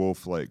into a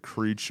wolf-like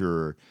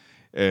creature.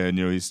 And,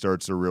 he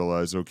starts to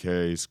realize,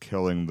 okay, he's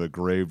killing the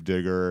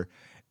gravedigger.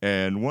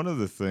 And one of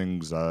the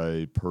things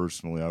I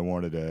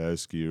wanted to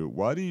ask you,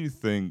 why do you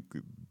think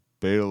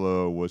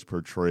Bela was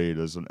portrayed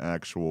as an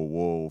actual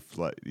wolf?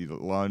 Like,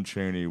 Lon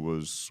Chaney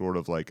was sort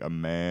of like a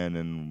man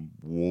in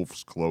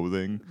wolf's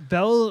clothing.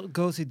 Bela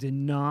Lugosi did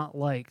not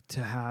like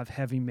to have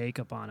heavy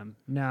makeup on him.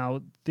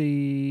 Now,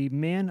 the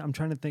man, I've been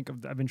trying to think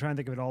of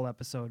it all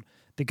episode,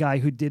 the guy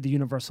who did the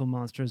Universal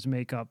Monsters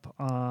makeup.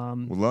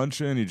 Lon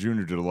Chaney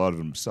Jr. did a lot of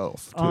it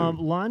himself, too.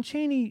 Lon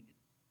Chaney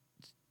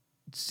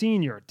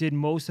Sr. did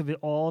most of it,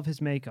 all of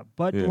his makeup.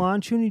 But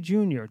Lon Chaney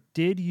Jr.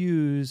 did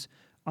use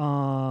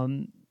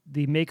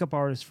the makeup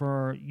artist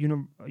for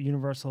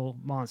Universal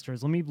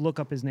Monsters. Let me look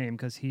up his name,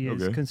 because he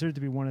is considered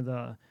to be one of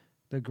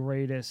the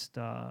greatest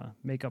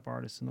makeup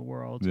artists in the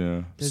world.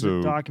 Yeah. There's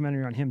a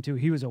documentary on him, too.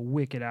 He was a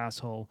wicked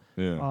asshole.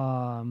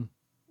 Yeah.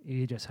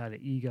 He just had an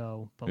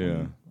ego. But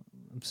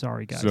I'm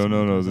sorry, guys. So,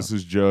 no, this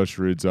is Josh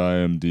Reed's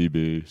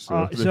IMDb.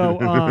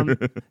 So,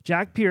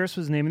 Jack Pierce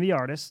was the name of the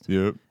artist.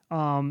 Yep.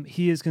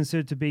 He is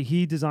considered to be,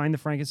 he designed the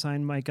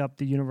Frankenstein makeup,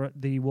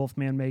 the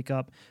Wolfman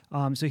makeup.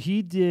 So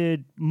he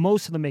did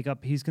most of the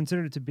makeup. He's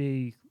considered to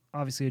be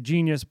obviously a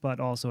genius, but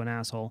also an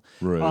asshole.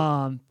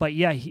 Right. But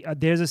yeah,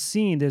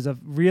 there's a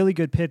really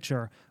good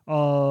picture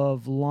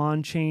of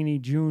Lon Chaney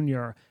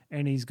Jr.,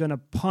 and he's going to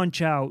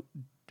punch out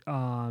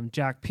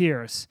Jack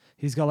Pierce.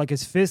 He's got like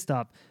his fist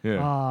up.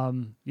 Yeah.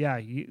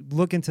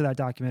 Look into that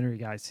documentary,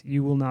 guys.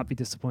 You will not be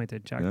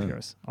disappointed. Jack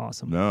Pierce,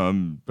 awesome. No,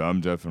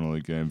 I'm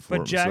definitely game for it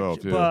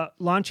myself. Yeah. But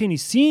Lon Chaney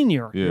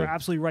Sr., Yeah. you're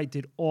absolutely right,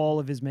 did all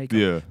of his makeup.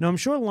 Yeah. Now I'm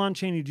sure Lon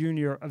Chaney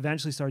Jr.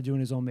 eventually started doing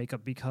his own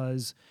makeup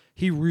because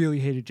he really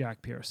hated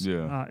Jack Pierce.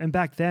 Yeah. And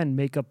back then,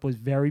 makeup was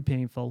very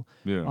painful.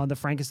 Yeah. The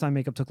Frankenstein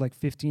makeup took like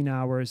 15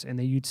 hours, and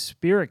they used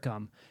spirit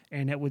gum,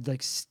 and it would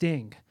like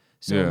sting.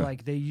 So Yeah.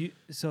 like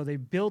they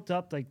built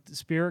up like the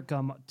spirit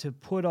gum to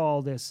put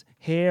all this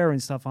hair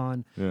and stuff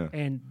on, Yeah.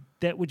 and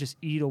that would just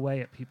eat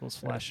away at people's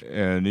flesh.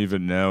 And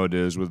even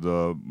nowadays, with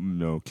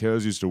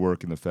Kaz used to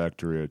work in the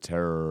factory of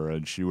terror,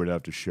 and she would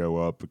have to show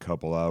up a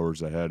couple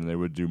hours ahead, and they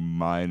would do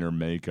minor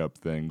makeup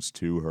things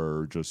to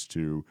her just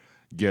to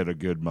get a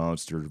good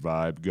monster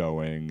vibe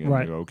going, and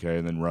Right.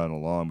 and then run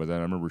along. But then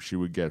I remember she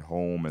would get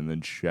home and then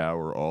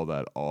shower all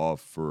that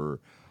off for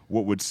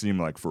what would seem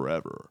like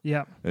forever.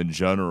 Yeah. In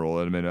general,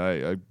 I mean,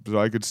 I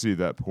could see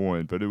that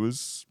point, but it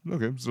was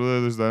okay. So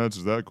that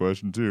answers that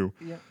question too.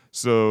 Yeah.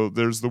 So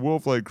there's the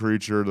wolf-like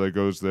creature that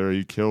goes there.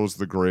 He kills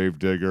the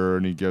gravedigger,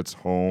 and he gets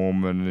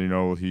home,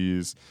 and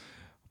he's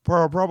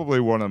probably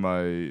one of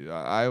my.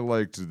 I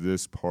liked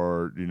this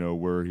part,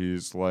 where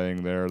he's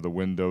laying there, the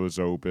window's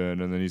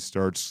open, and then he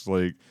starts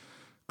like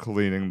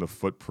cleaning the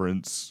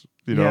footprints.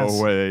 Yes.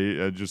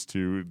 Away, just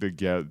to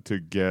get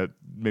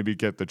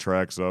the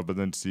tracks up, and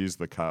then sees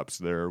the cops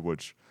there,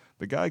 which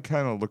the guy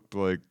kind of looked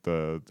like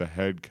the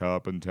head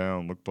cop in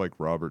town, looked like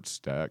Robert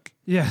Stack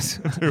Yes.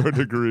 to a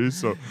degrry.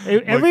 So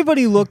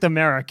Everybody looked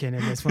American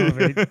in this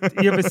movie.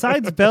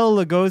 Besides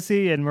Bela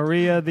Lugosi and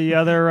Maria, the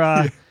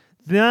other,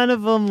 none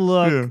of them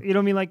look. Yeah.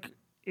 Like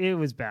it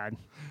was bad.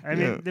 I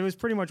mean, there was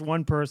pretty much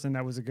one person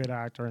that was a good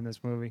actor in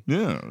this movie.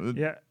 Yeah.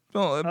 Yeah.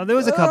 No, There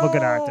was a couple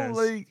good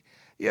actors.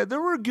 Yeah,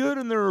 there were good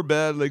and there were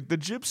bad. Like the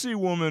gypsy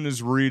woman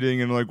is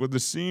reading, and like with the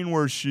scene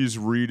where she's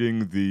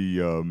reading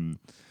telling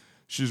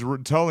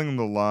him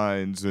the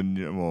lines,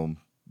 and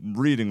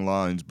reading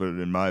lines, but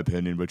in my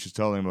opinion, but she's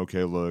telling him,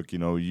 okay, look,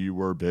 you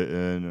were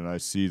bitten, and I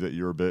see that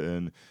you're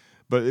bitten.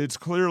 But it's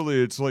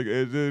clearly, it's like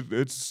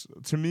it's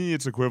to me,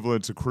 it's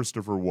equivalent to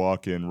Christopher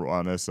Walken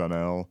on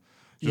SNL.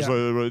 Just like,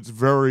 it's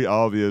very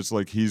obvious,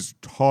 like he's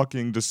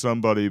talking to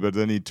somebody, but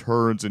then he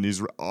turns and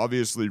he's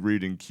obviously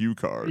reading cue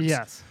cards.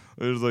 Yes.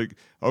 It's like,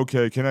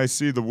 okay, can I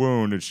see the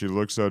wound? And she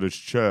looks at his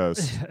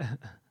chest.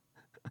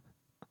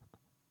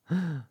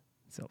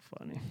 So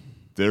funny.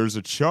 There's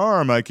a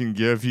charm I can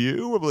give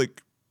you. I'm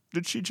like,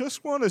 did she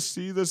just want to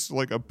see this,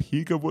 like a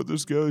peek of what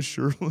this guy's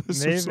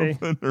shirtless Maybe. or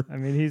something? Or, I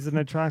mean, he's an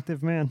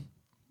attractive man.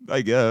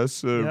 I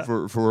guess, Yeah.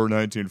 for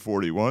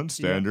 1941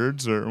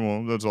 standards.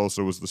 Well, that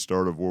also was the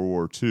start of World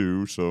War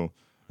II, so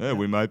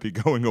we might be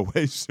going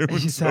away soon.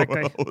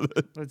 Exactly. So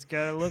Let's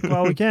get a look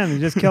while we can. You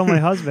just kill my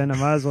husband. I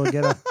might as well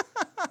get a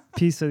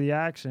piece of the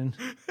action.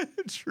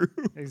 True.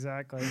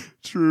 Exactly.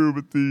 True,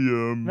 but the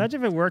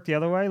Imagine if it worked the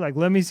other way. Like,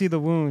 let me see the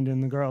wound,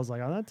 and the girl's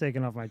like, I'm not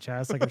taking off my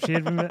chest. Like, if she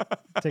had been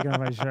taking off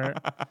my shirt,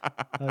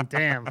 I'm like,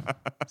 damn.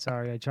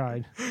 Sorry, I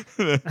tried.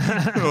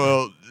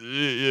 well,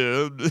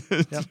 yeah.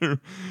 True.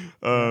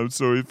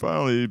 So he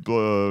finally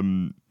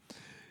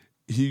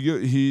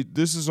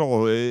this is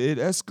all, it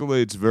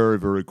escalates very,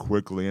 very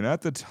quickly. And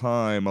at the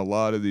time, a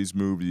lot of these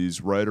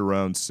movies, right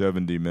around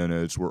 70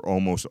 minutes, were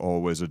almost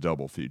always a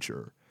double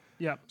feature.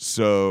 Yeah.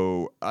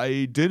 So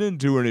I didn't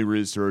do any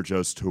research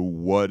as to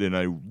what, and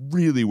I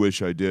really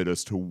wish I did,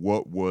 as to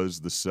what was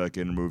the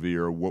second movie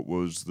or what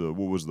was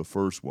the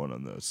first one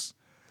on this.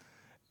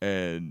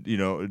 And,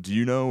 do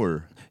you know,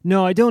 or?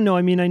 No, I don't know.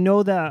 I mean, I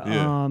know that,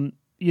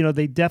 Yeah.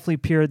 they definitely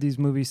paired these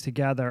movies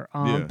together.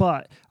 Yeah.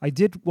 But I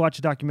did watch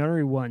a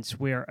documentary once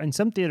where in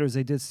some theaters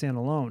they did stand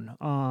alone.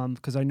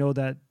 Because I know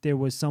that there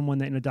was someone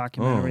that in a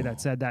documentary that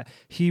said that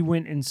he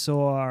went and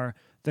saw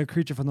The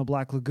Creature from the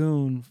Black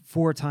Lagoon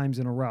 4 times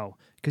in a row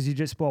because you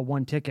just bought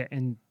one ticket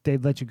and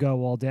they'd let you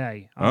go all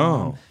day.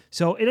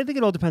 So I think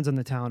it all depends on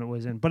the town it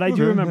was in. But I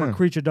do remember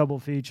Creature double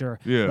feature.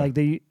 Yeah. Like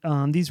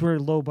these were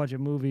low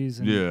budget movies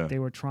and they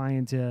were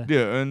trying to.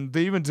 Yeah, and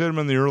they even did them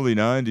in the early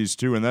 90s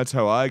too, and that's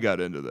how I got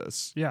into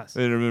this. Yes.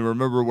 And I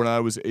remember when I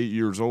was 8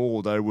 years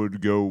old, we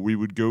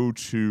would go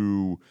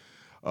to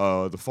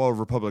the Fall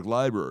River Public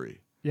Library.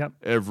 Yep.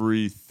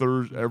 Every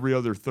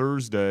other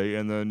Thursday,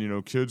 and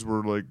then kids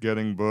were like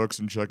getting books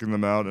and checking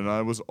them out, and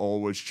I was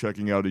always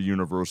checking out a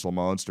Universal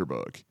Monster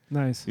book.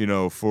 Nice.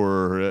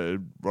 For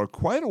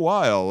quite a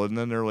while, and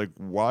then they're like,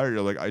 "Why?"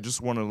 You're like, "I just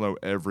want to know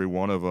every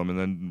one of them." And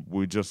then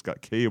we just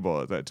got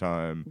cable at that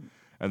time,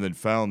 and then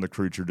found the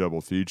Creature double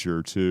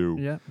feature too.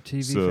 Yeah,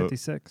 TV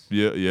 56.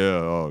 Yeah.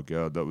 Oh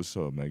god, that was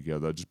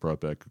that just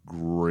brought back a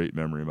great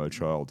memory of my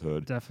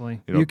childhood.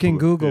 Definitely. You can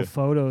Google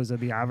photos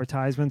of the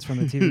advertisements from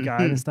the TV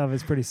Guide and stuff.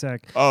 It's pretty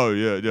sick. Oh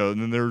yeah. And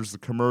then there's the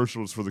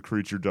commercials for the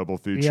Creature double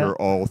feature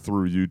all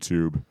through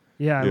YouTube.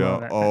 Yeah, I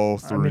love it. All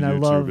through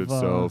YouTube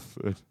itself.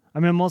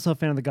 I'm also a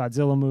fan of the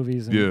Godzilla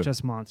movies and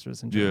just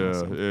monsters in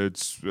general. Yeah,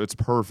 it's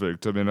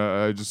perfect. I mean,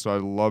 I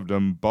loved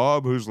him.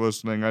 Bob, who's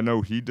listening, I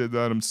know he did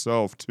that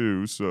himself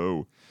too.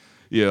 So,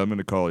 Yeah, I'm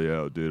gonna call you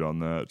out, dude, on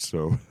that.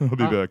 So I'll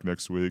be back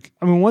next week.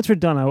 I mean, once we're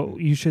done,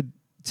 you should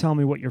tell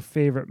me what your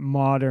favorite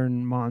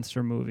modern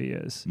monster movie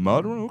is.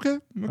 Modern? Okay.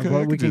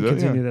 Well, we can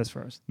continue this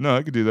first. No,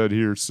 I could do that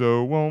here.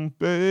 So, well,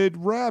 it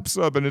wraps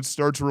up and it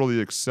starts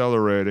really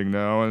accelerating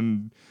now,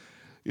 and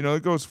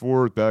it goes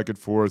forward, back and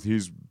forth.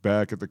 He's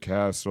back at the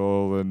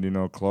castle,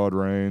 and Claude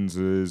Rains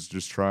is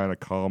just trying to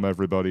calm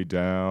everybody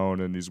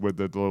down, and he's with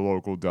the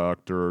local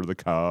doctor, the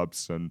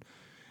cops, and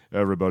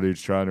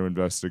everybody's trying to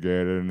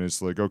investigate it. And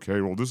it's like, okay,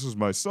 well, this is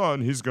my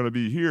son. He's gonna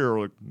be here.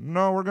 Like,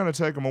 no, we're gonna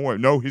take him away.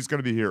 No, he's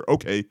gonna be here.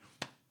 Okay,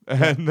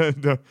 and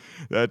then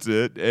that's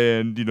it.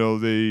 And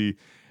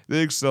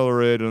they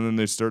accelerate, and then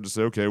they start to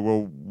say, okay,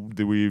 well,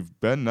 we've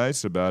been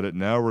nice about it.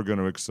 Now we're going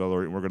to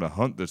accelerate, and we're going to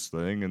hunt this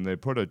thing. And they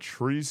put a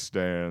tree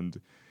stand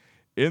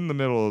in the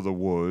middle of the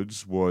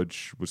woods,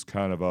 which was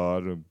kind of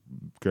odd. A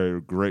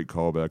great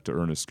callback to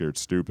Ernest Scared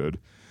Stupid.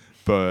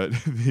 But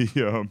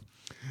the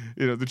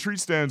tree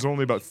stand's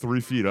only about 3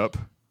 feet up.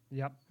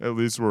 Yep. At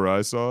least where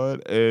I saw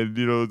it. And,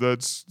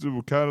 that's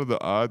kind of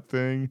the odd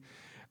thing.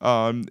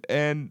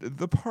 And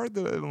the part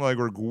that I didn't like,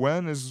 where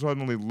Gwen is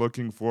suddenly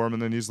looking for him,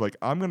 and then he's like,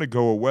 I'm going to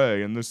go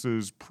away. And this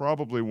is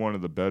probably one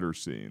of the better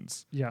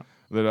scenes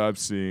that I've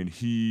seen.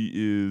 He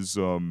is,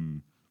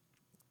 I'm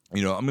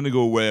going to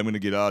go away. I'm going to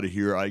get out of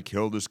here. I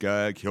killed this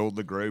guy. I killed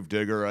the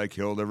gravedigger. I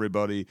killed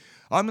everybody.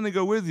 I'm going to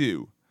go with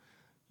you.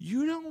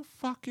 You don't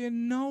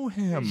fucking know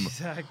him.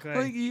 Exactly.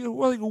 And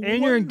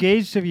you're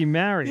engaged to be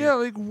married.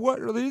 Yeah, what?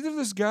 Either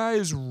this guy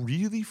is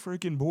really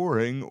freaking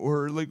boring,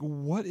 or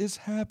what is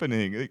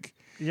happening?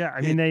 Yeah,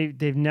 I mean,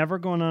 they've never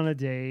gone on a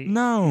date.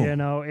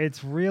 No.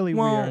 It's really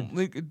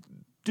weird.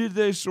 Did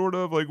they sort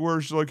of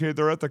where she's hey,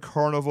 they're at the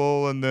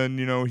carnival, and then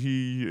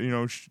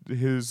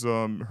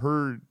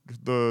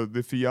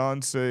the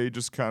fiance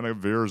just kind of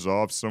veers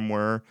off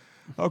somewhere.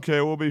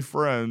 Okay, we'll be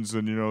friends,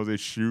 and they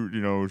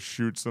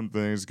shoot some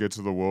things, get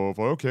to the wolf.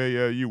 Okay,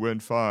 yeah, you win,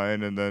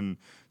 fine, and then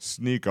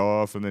sneak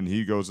off, and then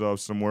he goes off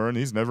somewhere, and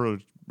he's never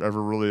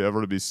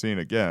ever to be seen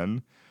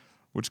again.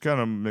 Which kind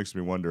of makes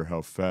me wonder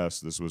how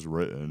fast this was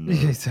written.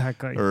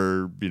 Exactly.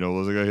 Or,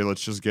 hey, let's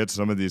just get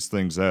some of these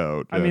things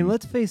out. I mean,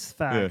 let's face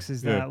facts,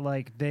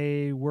 that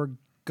they were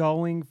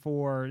going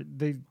for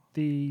the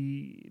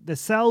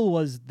sell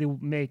was the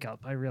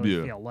makeup. I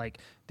really feel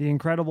the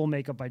incredible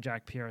makeup by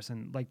Jack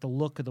Pearson, the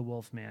look of the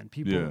Wolfman.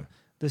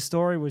 The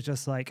story was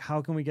just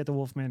how can we get the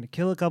Wolfman to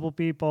kill a couple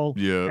people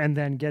and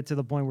then get to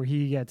the point where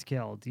he gets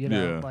killed?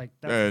 That's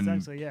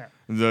essentially it.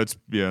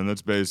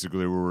 That's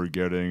basically where we're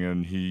getting.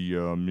 And he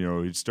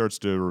he starts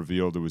to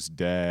reveal to his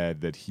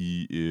dad that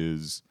he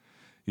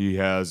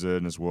has it,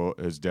 and as well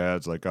his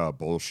dad's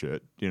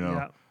bullshit.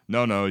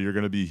 No, you're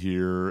gonna be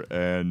here.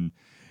 And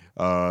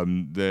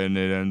then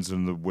it ends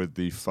with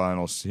the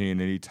final scene,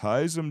 and he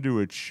ties him to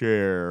a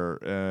chair.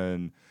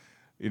 And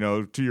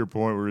to your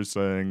point where you're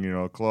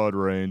saying, Claude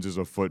Rains is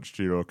a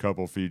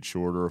couple feet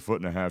shorter,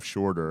 1.5 feet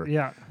shorter.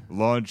 Yeah.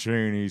 Lon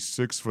Chaney's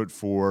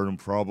 6'4" and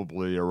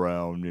probably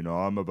around,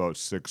 I'm about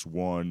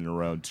 6'1" and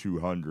around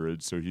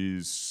 200, so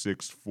he's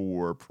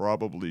 6'4",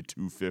 probably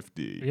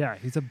 250. Yeah,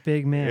 he's a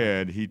big man.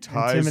 And he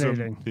ties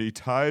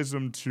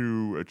him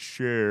to a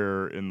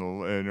chair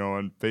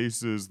and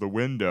faces the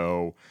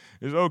window.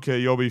 Is okay,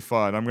 you'll be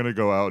fine. I'm gonna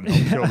go out and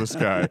kill this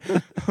guy.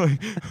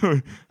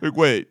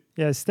 Wait.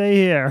 Yeah, stay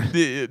here.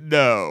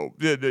 No,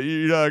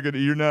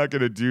 you're not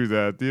gonna do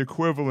that. The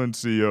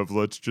equivalency of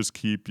let's just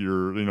keep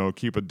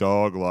keep a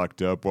dog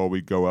locked up while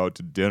we go out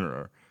to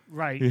dinner.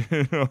 Right.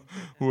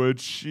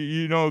 Which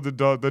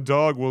the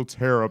dog will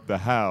tear up the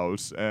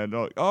house, and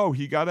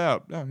he got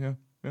out. Oh, yeah,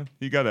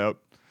 he got out.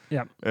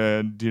 Yeah.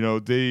 And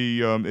they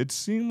it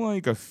seemed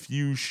like a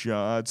few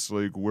shots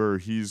where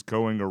he's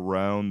going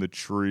around the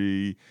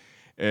tree.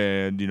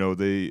 And,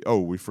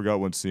 we forgot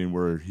one scene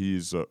where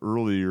he's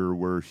earlier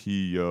where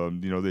he,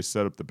 they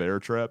set up the bear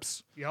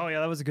traps. Oh, yeah,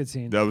 that was a good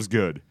scene. That was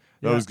good.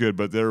 That was good.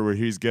 But there where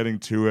he's getting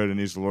to it and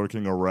he's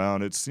lurking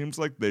around, it seems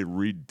like they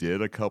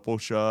redid a couple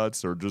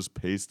shots or just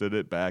pasted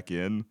it back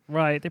in.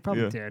 Right, they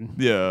probably did.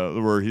 Yeah,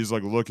 where he's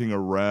looking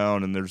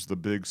around and there's the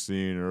big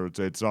scene, or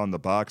it's on the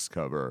box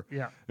cover.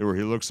 Yeah. Where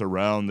he looks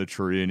around the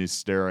tree and he's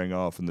staring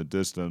off in the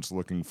distance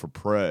looking for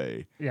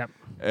prey. Yeah.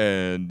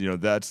 And,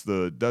 that's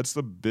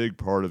the big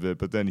part of it.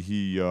 But then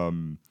he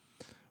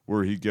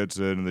where he gets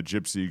in and the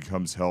gypsy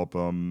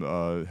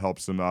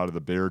helps him out of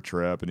the bear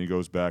trap, and he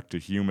goes back to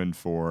human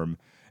form.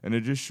 And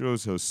it just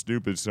shows how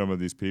stupid some of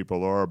these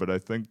people are. But I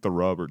think the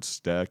Robert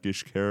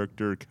Stackish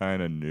character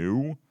kind of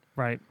knew.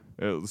 Right.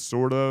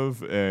 Sort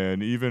of.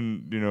 And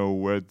even,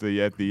 at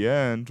the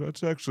end,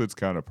 it's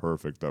kind of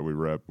perfect that we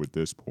wrap with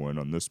this point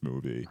on this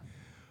movie.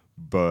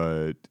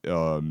 But,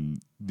 at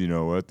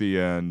the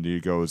end, he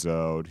goes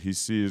out. He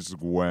sees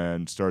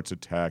Gwen, starts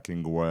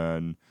attacking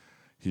Gwen.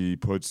 He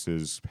puts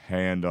his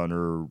hand on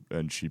her,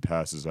 and she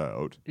passes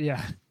out.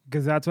 Yeah.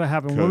 Because that's what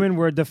happened. Women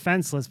were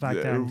defenseless back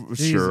then.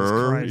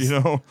 Sure, Jesus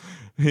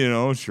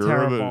Christ. Sure.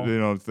 Terrible. But,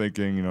 I'm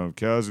thinking, if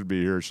Kaz would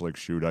be here, she's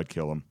shoot, I'd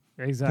kill him.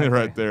 Exactly.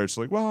 Right there. It's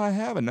well, I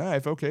have a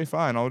knife. Okay,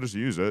 fine. I'll just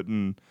use it.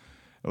 And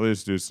At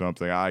least do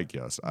something, I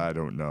guess. I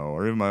don't know.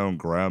 Or even my own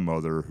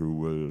grandmother, who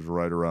was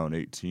right around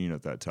 18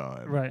 at that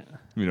time. Right.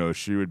 You know,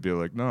 she would be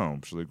like, no.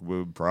 She's like,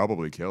 we'll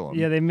probably kill him.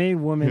 Yeah, they made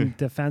women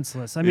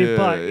defenseless. I mean, Yeah,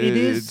 but it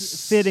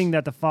is fitting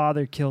that the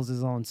father kills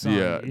his own son.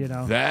 Yeah, You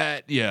know?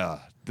 that,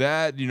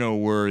 you know,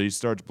 where he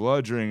starts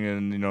bludgeoning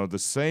and, you know, the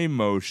same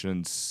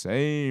motion,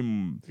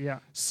 same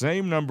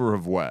number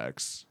of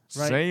whacks,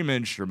 Right. same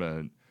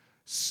instrument,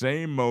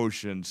 same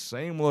motion,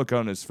 same look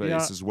on his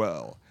face as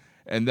well.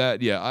 And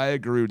that, I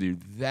agree with you.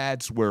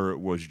 That's where it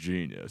was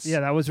genius.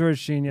 Yeah, that was where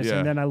it's genius. Yeah.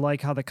 And then I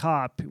like how the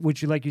cop,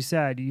 which, like you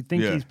said, you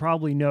think he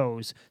probably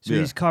knows. So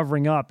he's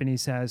covering up and he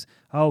says,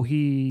 oh,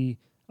 he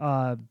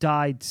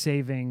died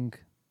saving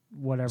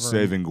whatever.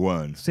 Saving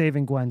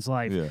Gwen's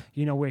life. Yeah.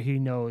 You know, where he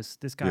knows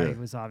this guy Yeah.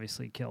 was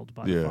obviously killed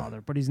by the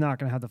father. But he's not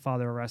going to have the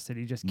father arrested.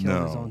 He just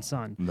killed his own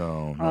son.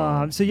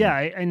 No. So, yeah,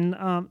 and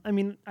I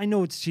mean, I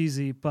know it's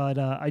cheesy, but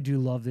I do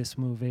love this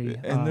movie.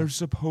 And they're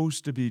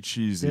supposed to be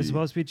cheesy. They're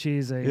supposed to be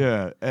cheesy.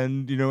 Yeah,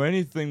 and you know,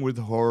 anything with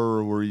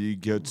horror where you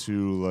get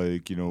to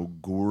like, you know,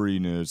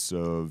 goriness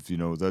of, you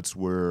know, that's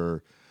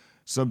where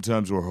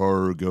sometimes where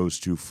horror goes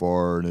too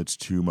far and it's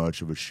too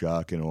much of a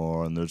shock and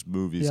awe. And there's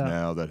movies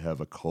now that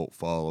have a cult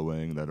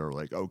following that are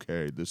like,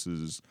 okay, this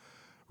is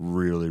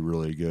really,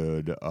 really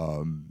good.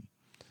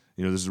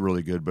 You know, this is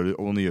really good, but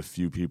only a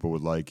few people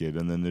would like it.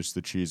 And then there's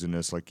the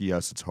cheesiness, like,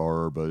 yes, it's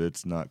horror, but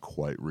it's not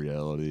quite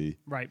reality.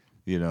 Right.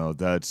 You know,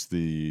 that's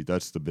the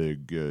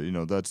big, you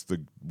know, that's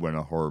the when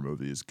a horror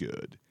movie is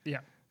good. Yeah.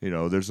 You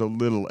know, there's a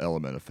little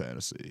element of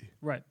fantasy.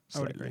 Right.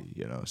 Slightly, I would agree.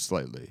 you know,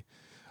 slightly.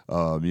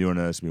 You want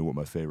to ask me what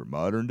my favorite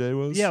modern day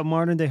was? Yeah,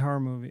 modern day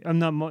horror movie.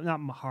 Not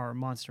horror,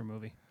 monster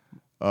movie.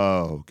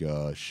 Oh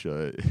gosh,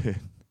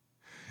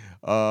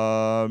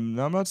 I'm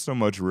not so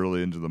much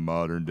really into the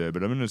modern day,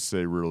 but I'm gonna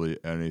say really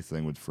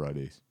anything with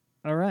Freddy.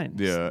 All right.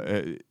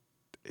 Yeah,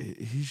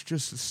 he's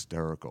just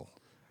hysterical.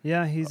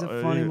 Yeah, he's a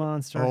funny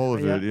monster. All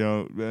of it, you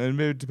know, and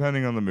maybe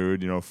depending on the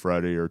mood, you know,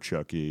 Freddy or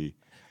Chucky.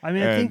 I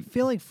mean, I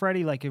feel like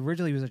Freddy, like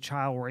originally was a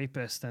child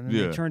rapist, and then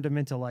they turned him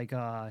into like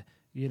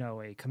you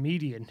know, a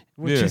comedian,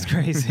 which is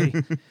crazy.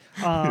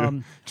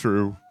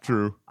 True.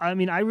 I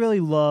mean, I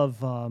really love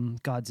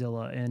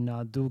Godzilla, and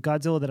the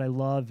Godzilla that I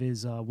love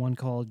is one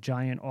called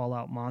Giant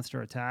All-Out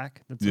Monster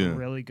Attack. That's a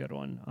really good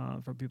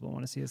one for people who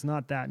want to see. It's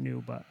not that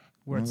new, but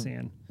worth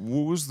seeing.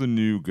 What was the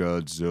new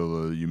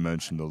Godzilla you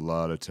mentioned a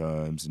lot of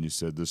times, and you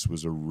said this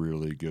was a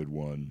really good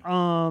one?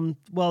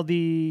 Well,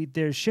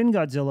 there's Shin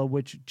Godzilla,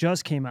 which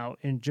just came out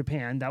in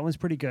Japan. That one's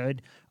pretty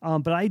good.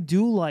 But I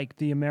do like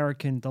the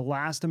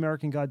last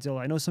American Godzilla.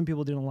 I know some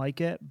people didn't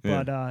like it,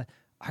 but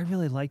I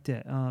really liked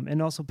it.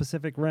 And also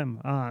Pacific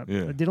Rim. I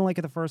didn't like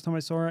it the first time I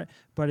saw it,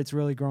 but it's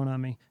really grown on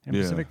me. And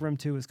Pacific Rim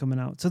 2 is coming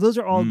out. So those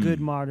are all good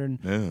modern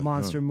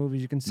monster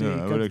movies you can see.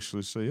 Yeah, I would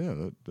actually say,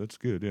 that's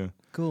good, yeah.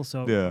 Cool,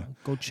 so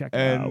go check it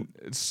out. And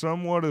it's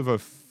somewhat of a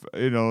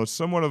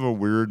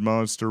weird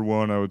monster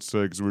one, I would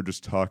say, because we were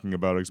just talking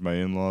about it because my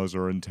in-laws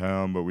are in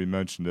town, but we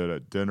mentioned it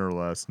at dinner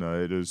last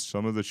night, is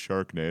some of the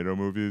Sharknado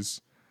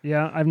movies.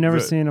 Yeah, I've never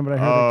seen them, but I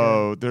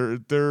heard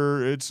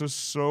it's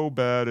just so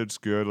bad it's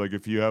good. Like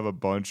if you have a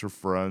bunch of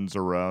friends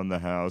around the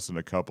house and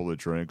a couple of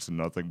drinks and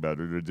nothing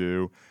better to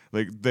do,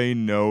 like they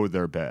know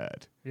they're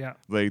bad. Yeah.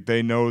 Like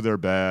they know they're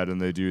bad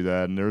and they do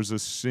that. And there's a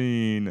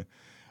scene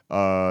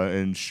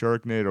in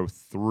Sharknado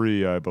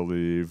 3, I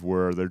believe,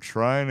 where they're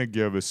trying to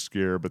give a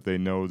scare, but they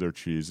know they're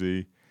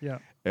cheesy. Yeah.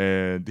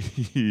 And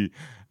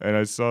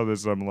I saw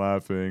this, I'm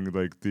laughing,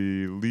 like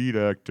the lead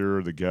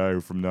actor, the guy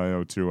from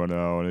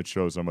 90210, and it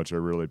shows how much I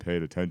really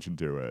paid attention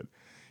to it.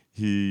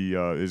 He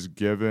is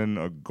given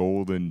a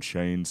golden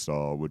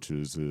chainsaw, which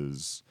is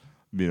his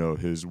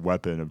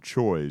weapon of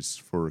choice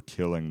for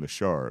killing the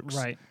sharks.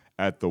 Right.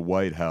 At the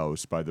White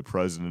House by the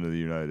President of the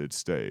United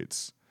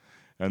States.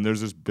 And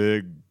there's this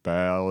big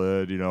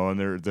ballad, you know, and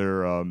they're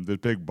this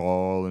big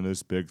ball and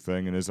this big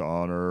thing in his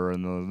honor,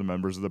 and the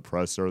members of the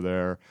press are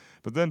there.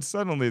 But then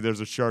suddenly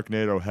there's a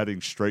Sharknado heading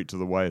straight to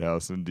the White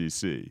House in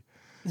D.C.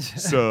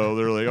 So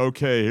they're like,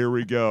 okay, here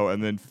we go.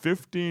 And then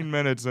 15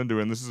 minutes into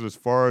it, and this is as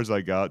far as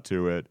I got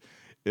to it,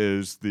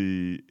 is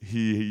he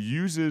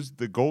uses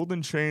the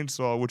golden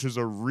chainsaw, which is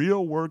a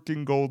real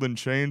working golden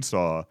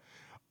chainsaw.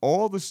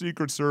 All the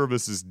Secret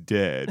Service is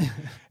dead,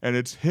 and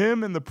it's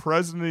him and the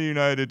President of the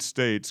United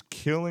States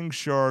killing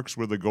sharks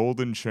with a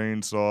golden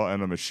chainsaw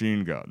and a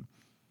machine gun.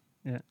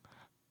 Yeah.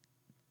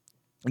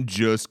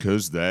 Just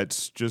because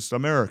that's just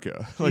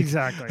America.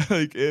 Exactly.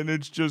 And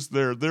it's just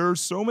there. There are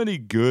so many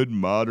good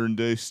modern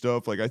day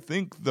stuff. Like, I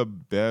think the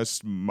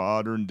best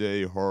modern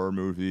day horror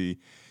movie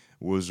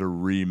was a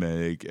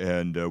remake,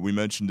 and we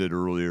mentioned it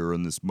earlier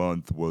in this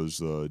month,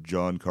 was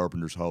John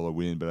Carpenter's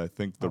Halloween, but I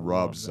think the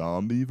Rob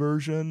Zombie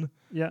version,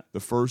 the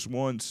first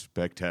one,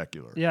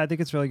 spectacular. Yeah, I think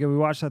it's really good. We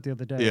watched that the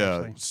other day. Yeah,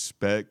 actually.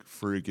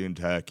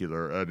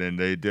 spec-freaking-tacular. And then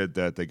they did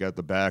that. They got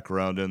the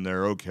background in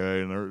there,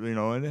 okay, and they're, you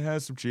know, and it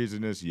has some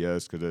cheesiness,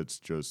 yes, because it's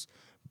just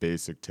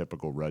basic,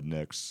 typical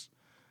rednecks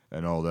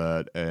and all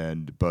that,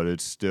 but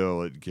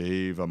it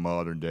gave a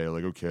modern day,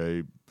 like,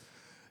 okay,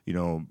 you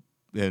know,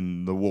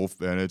 and the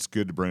Wolfman, it's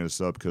good to bring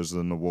this up because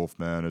in the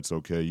Wolfman, it's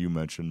okay. You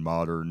mentioned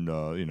modern,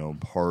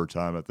 horror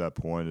time at that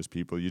point is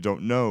people you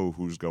don't know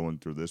who's going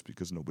through this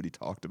because nobody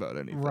talked about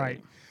anything.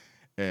 Right.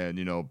 And,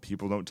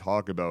 people don't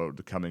talk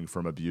about coming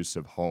from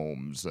abusive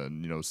homes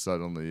and,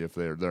 suddenly if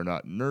they're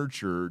not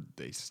nurtured,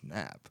 they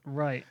snap.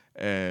 Right.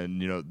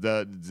 And,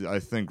 that I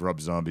think Rob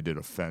Zombie did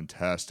a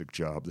fantastic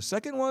job. The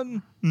second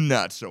one,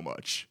 not so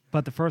much.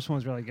 But the first one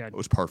was really good. It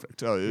was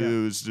perfect. It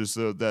was just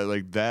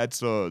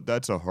that's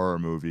a horror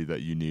movie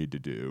that you need to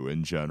do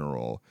in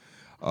general.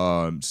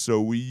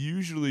 So we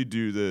usually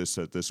do this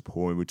at this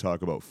point. We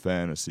talk about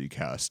fantasy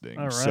casting.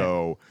 All right.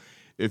 So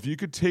if you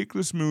could take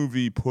this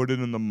movie, put it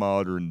in the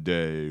modern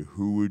day,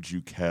 who would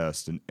you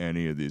cast in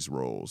any of these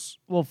roles?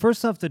 Well,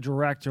 first off, the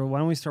director. Why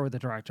don't we start with the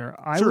director?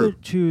 I Sure.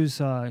 would choose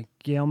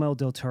Guillermo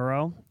del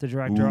Toro, the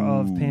director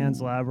of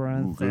Pan's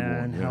Labyrinth good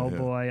and one. Yeah,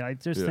 Hellboy. I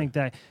just Yeah. think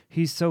that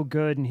he's so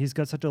good, and he's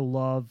got such a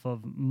love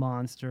of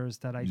monsters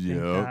that I think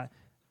Yep. that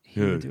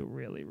he would Yeah. do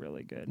really,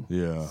 really good.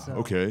 Yeah. So-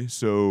 Okay.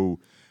 So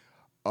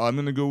I'm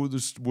gonna go with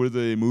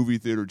a movie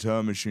theater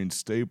time machine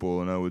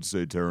staple, and I would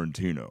say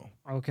Tarantino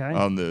Okay.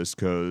 on this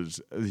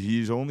because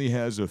he only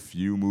has a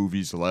few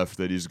movies left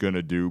that he's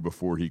gonna do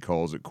before he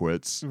calls it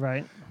quits.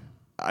 Right.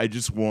 I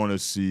just want to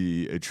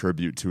see a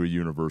tribute to a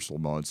Universal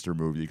monster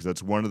movie because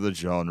that's one of the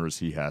genres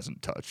he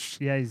hasn't touched.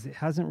 Yeah, he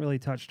hasn't really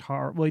touched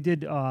horror. Well, he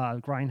did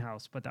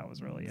Grindhouse, but that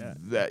was really it.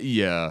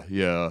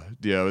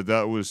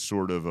 That was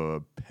sort of a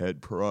pet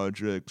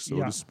project, so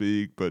Yeah. to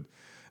speak. But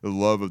the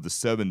love of the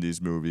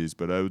 '70s movies.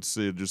 But I would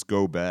say just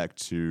go back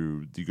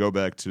to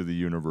the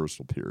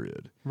Universal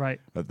period Right.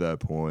 at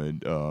that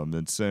point.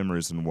 And same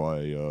reason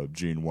why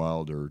Gene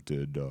Wilder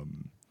did.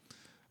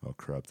 Oh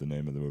crap! The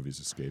name of the movie's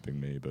escaping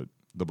me, but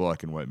the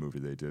black and white movie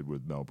they did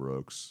with Mel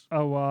Brooks.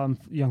 Oh,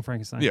 Young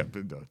Frankenstein. Yeah,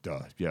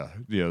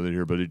 they're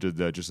here, but he did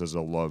that just as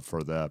a love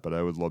for that. But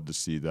I would love to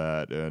see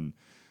that, and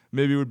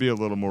maybe it would be a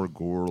little more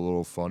gore, a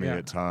little funny Yeah.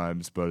 at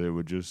times, but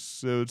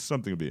it's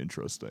something to be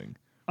interesting.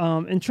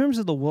 In terms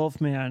of the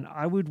Wolfman,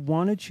 I would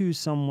want to choose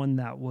someone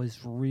that was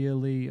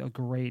really a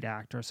great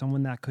actor,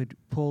 someone that could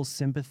pull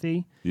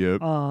sympathy.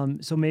 Yep.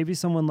 So maybe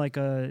someone like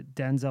a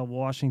Denzel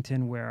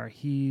Washington, where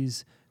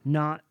he's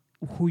not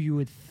who you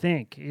would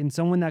think, and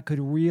someone that could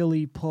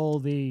really pull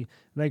the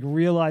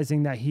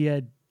realizing that he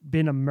had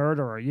been a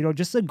murderer.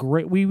 Just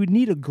we would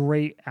need a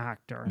great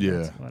actor. Yeah.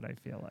 That's what I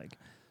feel like.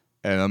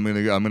 And I'm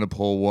gonna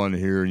pull one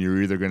here, and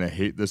you're either gonna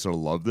hate this or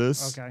love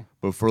this. Okay.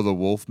 But for the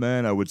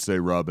Wolfman, I would say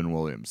Robin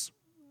Williams.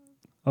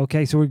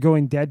 Okay, so we're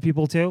going dead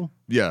people too?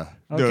 Yeah.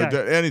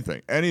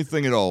 Okay.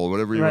 Anything at all,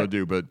 whatever you Right. want to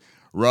do. But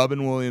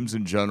Robin Williams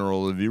in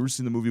general. Have you ever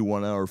seen the movie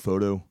 1 Hour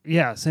Photo?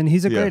 Yes, and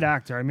he's a Yeah. great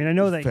actor. I mean, I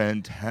know that.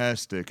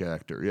 Fantastic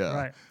actor, yeah.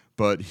 Right.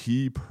 But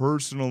he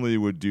personally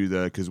would do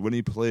that because when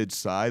he played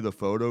Cy, the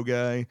photo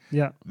guy,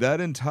 Yeah. that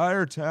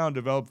entire town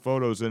developed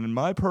photos. And in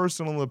my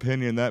personal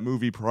opinion, that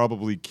movie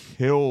probably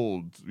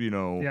killed,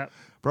 Yeah.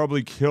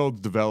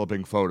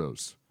 developing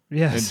photos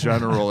Yes. in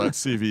general at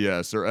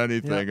CVS or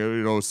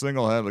anything,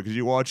 single-handedly. Because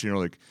you watch and you're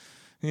like,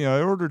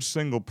 I ordered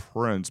single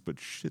prints, but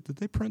shit, did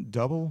they print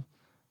double?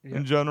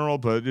 In general,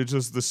 but it's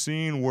just the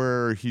scene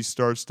where he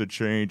starts to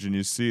change and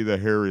you see the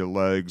hairy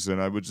legs,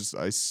 and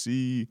I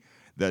see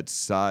that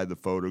side, the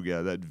photo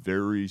guy, that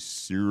very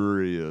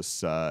serious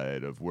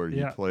side of where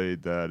he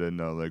played that, and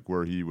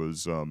where he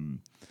was,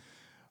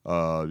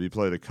 he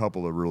played a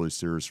couple of really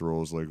serious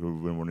roles, like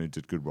when he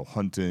did Good Will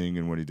Hunting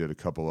and when he did a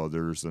couple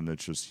others, and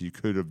it's just, he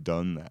could have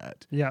done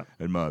that, Yeah.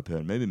 in my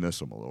opinion. Maybe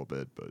miss him a little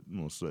bit, but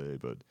we'll see,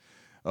 but...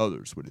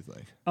 Others, what do you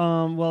think?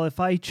 Well, if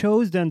I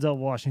chose Denzel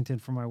Washington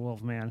for my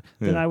Wolfman,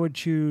 then Yeah. I would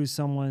choose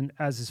someone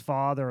as his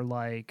father,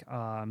 like,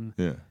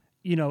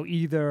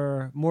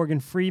 either Morgan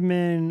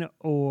Freeman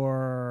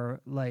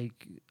or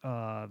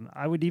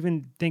I would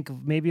even think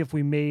of maybe if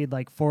we made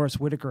like Forrest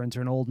Whitaker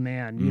into an old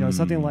man,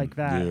 something like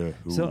that. Yeah,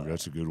 So,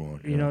 that's a good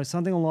one.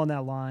 something along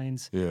that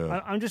lines. Yeah.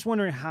 I'm just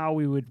wondering how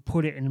we would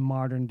put it in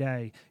modern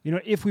day.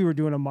 If we were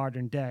doing a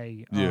modern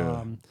day.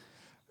 Yeah.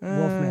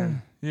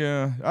 Wolfman.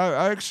 Yeah,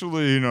 I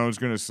actually, I was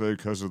going to say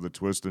because of the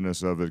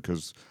twistiness of it,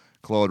 because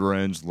Claude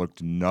Rains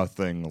looked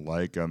nothing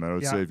like him. And I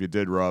would say if you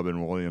did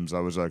Robin Williams, I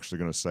was actually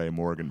going to say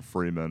Morgan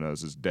Freeman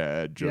as his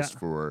dad just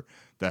for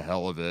the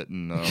hell of it.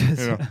 And,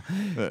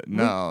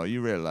 no,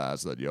 you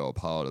realize that you're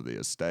part of the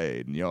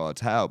estate and you're a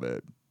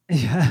Talbot.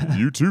 Yeah.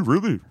 You too,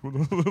 really?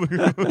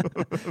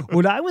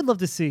 What I would love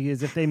to see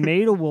is if they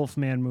made a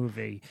Wolfman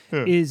movie,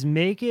 is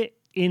make it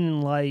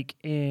in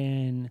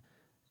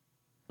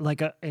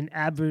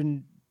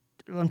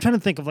I'm trying to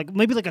think of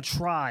maybe a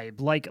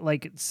tribe,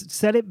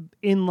 set it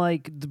in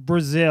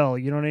Brazil,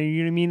 you know what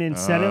I mean, and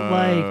set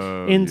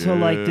it into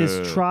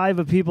this tribe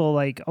of people,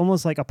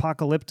 almost like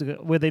apocalyptic,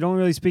 where they don't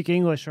really speak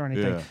English or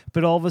anything,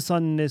 but all of a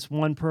sudden this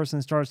one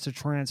person starts to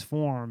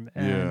transform,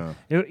 and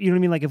you know what I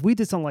mean. If we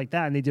did something like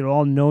that and they did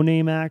all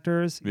no-name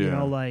actors,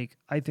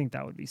 I think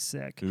that would be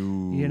sick.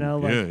 Ooh,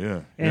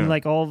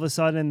 And all of a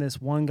sudden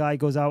this one guy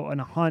goes out on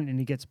a hunt and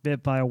he gets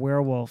bit by a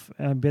werewolf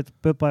and bit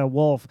by a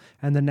wolf,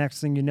 and the next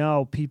thing you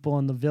know, people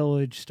in the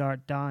village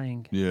start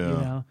dying.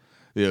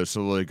 Yeah,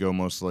 so like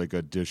almost like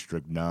a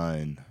District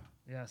 9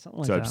 Yeah, something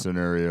like type that.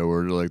 scenario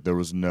where like there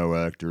was no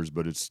actors,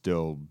 but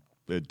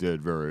it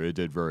did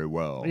very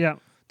well. Yeah.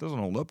 Doesn't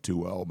hold up too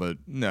well, but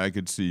I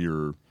could see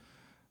your.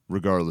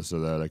 Regardless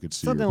of that, I could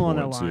see Something your along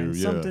that point line. too.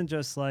 Something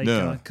just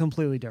like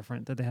completely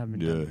different that they haven't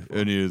done before.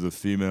 Any of the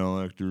female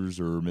actors,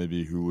 or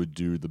maybe who would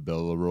do the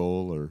Bella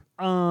role, or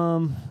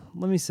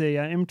let me see.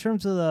 In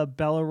terms of the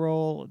Bella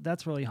role,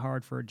 that's really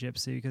hard for a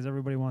gypsy because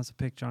everybody wants to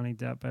pick Johnny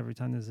Depp every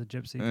time there's a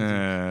gypsy.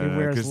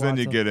 Because then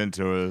you get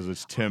into it.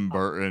 Is Tim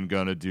Burton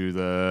gonna do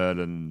that?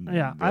 And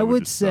I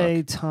would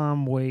say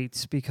Tom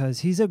Waits because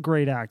he's a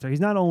great actor. He's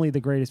not only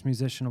the greatest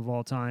musician of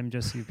all time,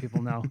 just so you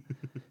people know.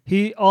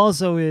 He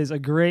also is a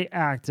great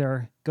actor.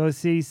 Go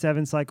see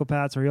Seven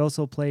Psychopaths, where he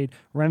also played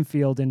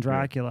Renfield in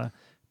Dracula.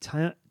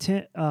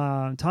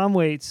 Tom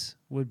Waits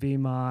would be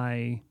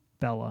my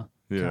Bella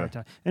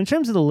character. In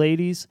terms of the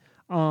ladies,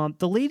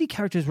 the lady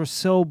characters were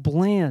so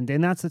bland,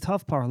 and that's the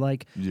tough part.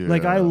 Like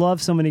I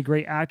love so many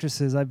great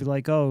actresses. I'd be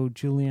like, oh,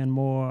 Julianne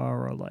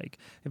Moore, or like,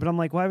 but I'm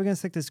like, why are we gonna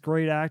stick this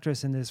great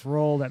actress in this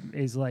role that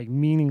is like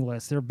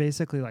meaningless? They're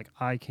basically like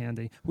eye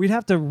candy. We'd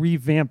have to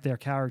revamp their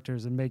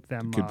characters and make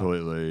them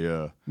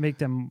completely, make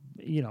them,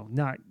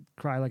 not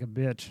cry like a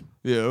bitch.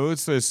 Yeah, I would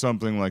say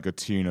something like a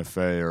Tina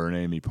Fey or an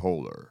Amy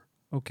Poehler.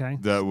 Okay.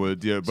 That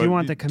would, So but you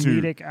want the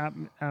comedic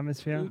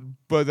atmosphere?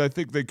 But I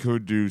think they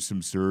could do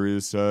some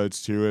serious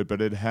sides to it,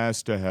 but it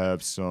has to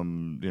have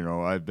some,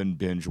 I've been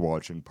binge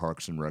watching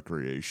Parks and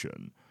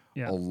Recreation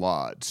a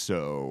lot,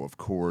 so of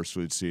course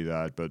we'd see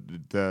that. But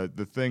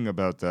the thing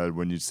about that,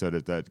 when you said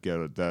it, that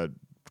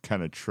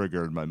kind of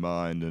triggered my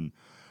mind, and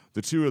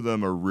the two of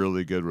them are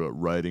really good at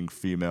writing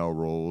female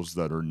roles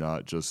that are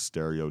not just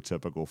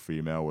stereotypical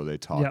female, where they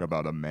talk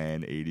about a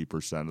man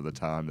 80% of the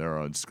time they're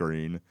on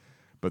screen.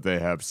 But they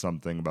have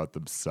something about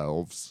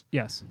themselves.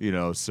 Yes.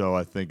 So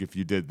I think if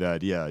you did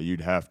that,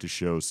 you'd have to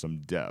show some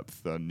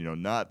depth. And,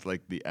 not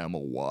like the Emma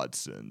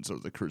Watsons or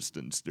the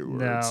Kristen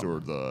Stewarts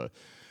or the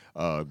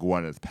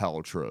Gwyneth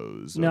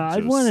Paltrows. No,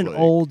 I'd want an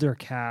older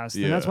cast.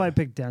 And that's why I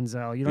picked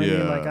Denzel. You know what I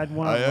mean? Like, I'd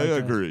want I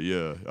agree,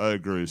 I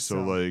agree.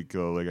 So like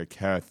a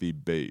Kathy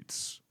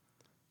Bates.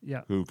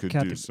 Yeah. Who could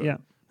do something. Yeah.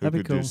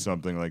 That'd be cool. Do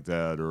something like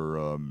that,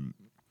 or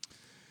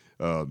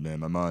oh man,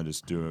 my mind is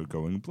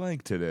going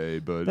blank today,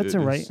 but that's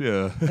all right.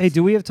 Yeah. Hey,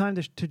 do we have time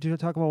to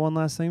talk about one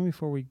last thing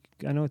before we?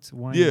 I know it's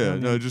one. Yeah,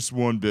 no, just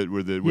one bit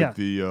with it. With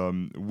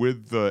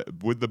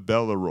the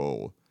Bella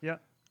role. Yeah.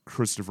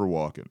 Christopher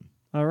Walken.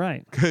 All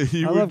right. I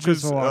love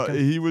Christopher Walken.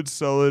 He would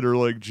sell it, or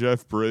like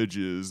Jeff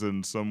Bridges,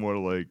 and somewhat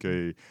like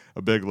a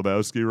Big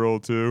Lebowski role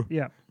too.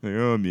 Yeah. Like,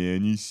 oh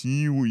man, you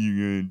see what you're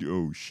gonna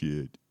do? Oh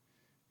shit.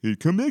 Hey,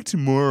 come back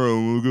tomorrow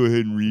and we'll go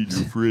ahead and read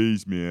your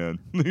phrase, man.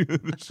 Love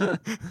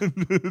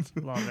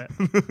it.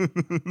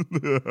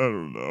 I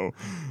don't know.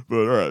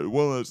 But all right,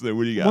 one last thing.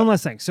 What do you got? One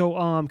last thing.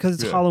 So,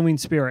 because it's Halloween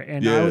spirit,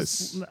 and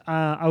yes.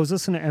 I was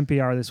listening to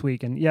NPR this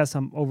week, and yes,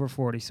 I'm over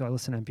 40, so I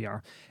listen to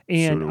NPR.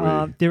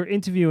 And they're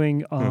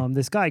interviewing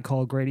this guy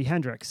called Grady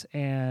Hendrix,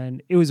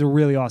 and it was a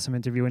really awesome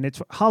interview, and it's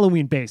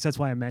Halloween based. That's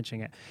why I'm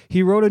mentioning it.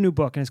 He wrote a new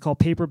book, and it's called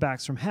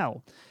Paperbacks from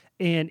Hell.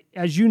 And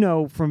as you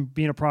know from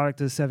being a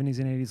product of the 70s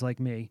and 80s like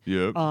me,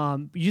 you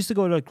used to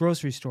go to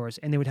grocery stores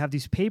and they would have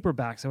these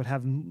paperbacks that would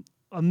have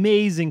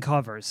amazing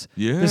covers.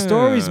 Yeah, the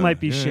stories might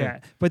be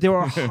shit, but they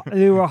were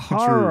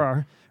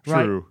horror,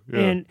 right? True. Yeah.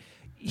 And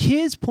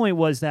his point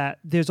was that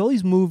there's all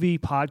these movie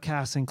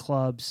podcasts and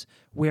clubs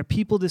where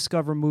people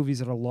discover movies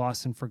that are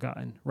lost and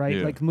forgotten, right?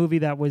 Yeah. Like a movie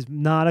that was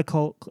not a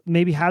cult,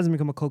 maybe hasn't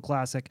become a cult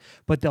classic,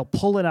 but they'll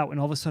pull it out and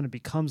all of a sudden it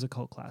becomes a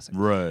cult classic.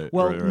 Right.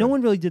 Well, right. no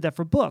one really did that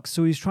for books.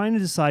 So he's trying to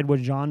decide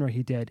what genre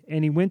he did.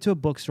 And he went to a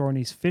bookstore and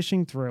he's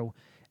fishing through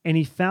and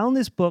he found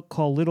this book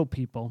called Little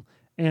People.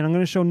 And I'm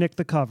going to show Nick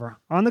the cover.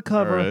 On the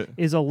cover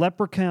is a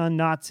leprechaun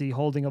Nazi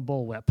holding a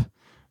bullwhip.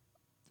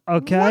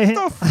 Okay.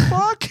 What the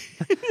fuck?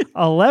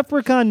 A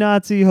leprechaun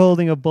Nazi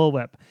holding a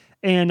bullwhip.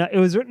 And it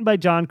was written by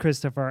John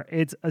Christopher.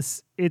 It's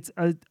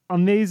a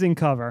amazing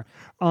cover.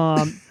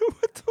 What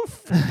the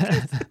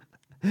fuck?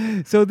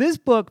 So this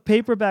book,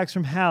 Paperbacks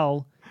from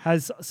Hell,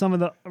 has some of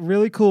the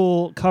really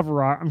cool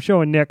cover art. I'm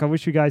showing Nick. I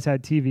wish you guys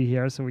had TV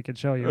here so we could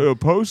show you.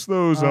 Post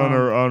those on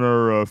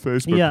our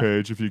Facebook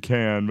page if you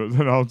can, but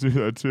then I'll do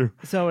that too.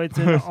 So it's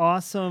an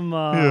awesome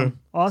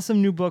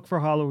awesome new book for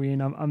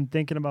Halloween. I'm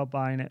thinking about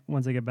buying it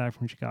once I get back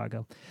from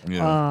Chicago.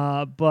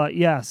 Yeah. But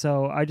yeah,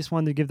 so I just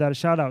wanted to give that a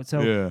shout out.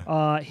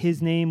 So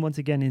his name once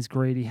again is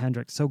Grady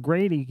Hendrix. So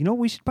Grady,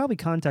 we should probably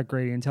contact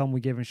Grady and tell him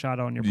we gave him a shout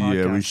out on your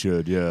podcast. Yeah, we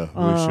should. Yeah,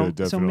 we should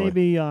definitely. So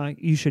maybe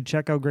you should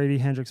check out Grady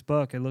Hendrix's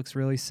book. It looks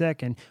really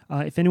sick. And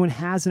if anyone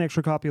has an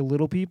extra copy of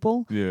Little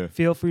People,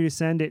 feel free to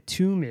send it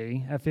to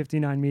me at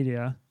 59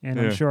 Media, and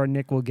I'm sure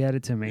Nick will get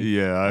it to me.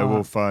 Yeah, I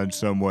will find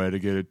some way to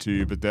get it to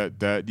you. But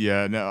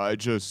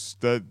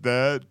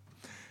that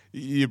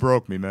you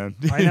broke me, man.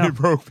 I know. You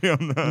broke me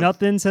on that.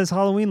 Nothing says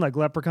Halloween like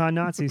leprechaun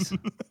Nazis.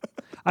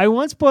 I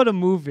once bought a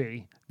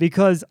movie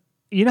because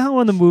you know how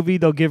on the movie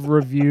they'll give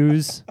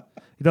reviews?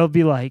 They'll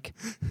be like,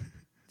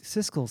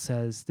 Siskel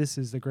says this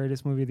is the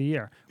greatest movie of the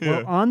year. Yeah.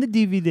 Well, on the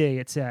DVD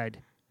it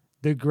said,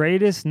 the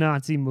greatest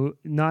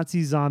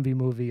Nazi zombie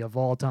movie of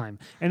all time.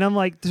 And I'm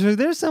like,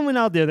 there's someone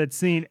out there that's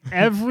seen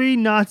every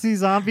Nazi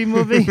zombie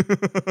movie,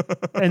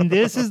 and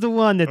this is the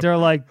one that they're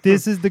like,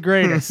 this is the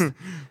greatest.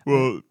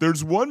 Well,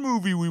 there's one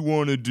movie we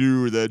want to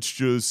do that's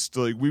just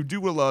like, we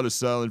do a lot of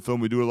silent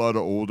film, we do a lot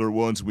of older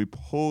ones, we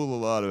pull a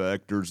lot of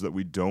actors that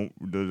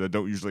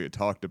don't usually get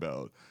talked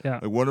about. Yeah.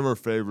 Like one of our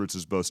favorites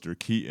is Buster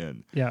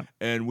Keaton. Yeah.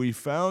 And we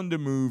found a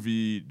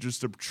movie,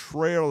 just a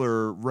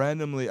trailer,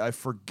 randomly. I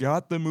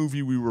forgot the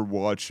movie we were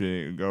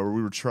watching or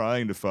we were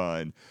trying to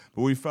find,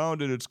 but we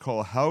found it. It's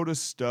called How to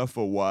Stuff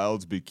a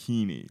Wild's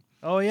Bikini.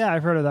 Oh yeah,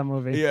 I've heard of that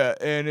movie. Yeah,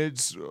 and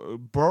it's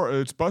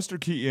Buster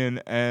Keaton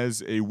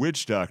as a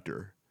witch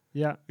doctor.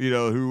 Yeah.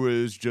 Who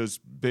is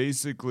just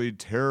basically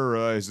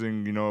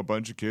terrorizing, a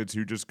bunch of kids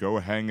who just go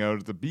hang out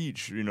at the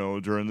beach,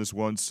 during this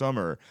one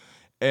summer.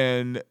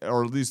 And,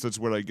 or at least that's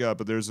what I got.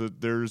 But there's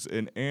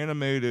an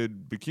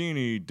animated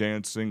bikini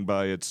dancing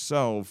by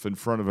itself in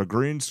front of a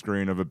green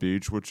screen of a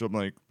beach, which I'm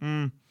like,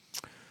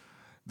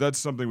 that's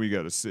something we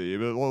got to see.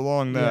 But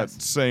along that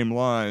same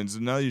lines,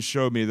 and now you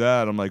showed me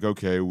that, I'm like,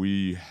 okay,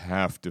 we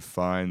have to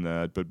find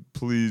that. But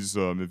please,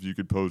 if you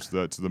could post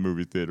that to the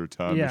Movie Theater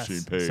Time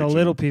Machine page. So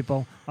Little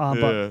People,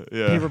 but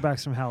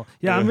Paperbacks from Hell.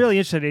 Yeah, I'm really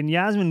interested. And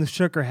Yasmin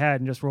shook her head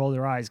and just rolled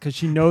her eyes because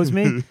she knows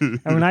me.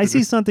 And when I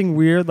see something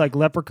weird like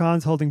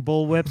leprechauns holding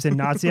bullwhips and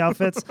Nazi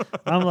outfits,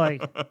 I'm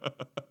like,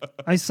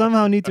 I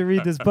somehow need to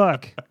read this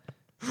book.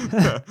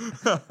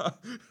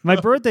 My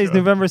birthday's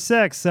November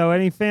 6th, so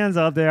any fans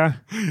out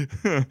there,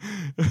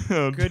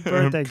 good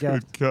birthday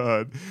gift. Good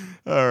God.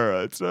 All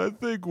right, so I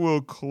think we'll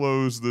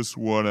close this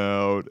one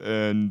out,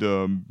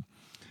 and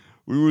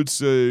we would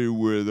say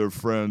with our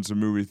friends of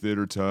Movie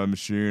Theater Time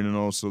Machine and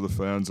also the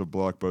fans of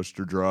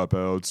Blockbuster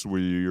Dropouts,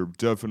 we are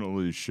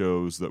definitely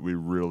shows that we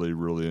really,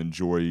 really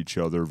enjoy each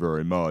other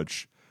very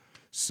much.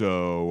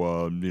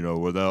 So,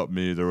 without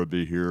me, there would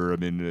be here. I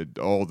mean,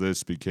 all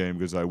this became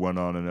because I went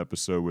on an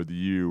episode with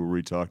you where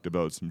we talked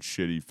about some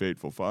shitty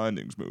Fateful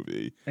Findings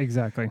movie.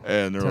 Exactly.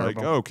 And they're like,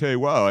 okay,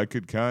 wow, I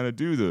could kind of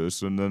do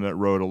this. And then it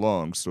rode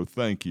along. So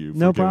thank you for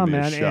no giving problem, me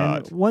a man.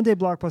 shot. And one day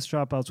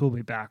Blockbuster Dropouts will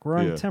be back. We're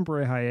on a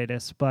temporary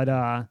hiatus, but,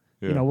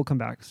 we'll come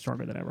back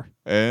stronger than ever.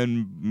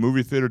 And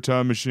Movie Theater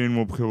Time Machine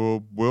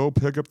will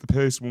pick up the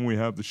pace when we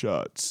have the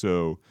shot.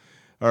 So...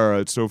 all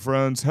right, so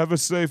friends, have a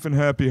safe and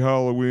happy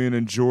Halloween.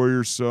 Enjoy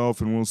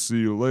yourself, and we'll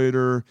see you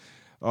later.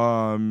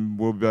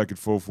 We'll be back at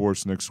full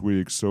force next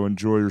week, so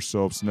enjoy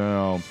yourselves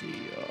now.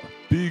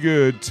 Be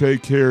good.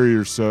 Take care of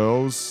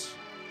yourselves.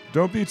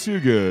 Don't be too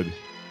good.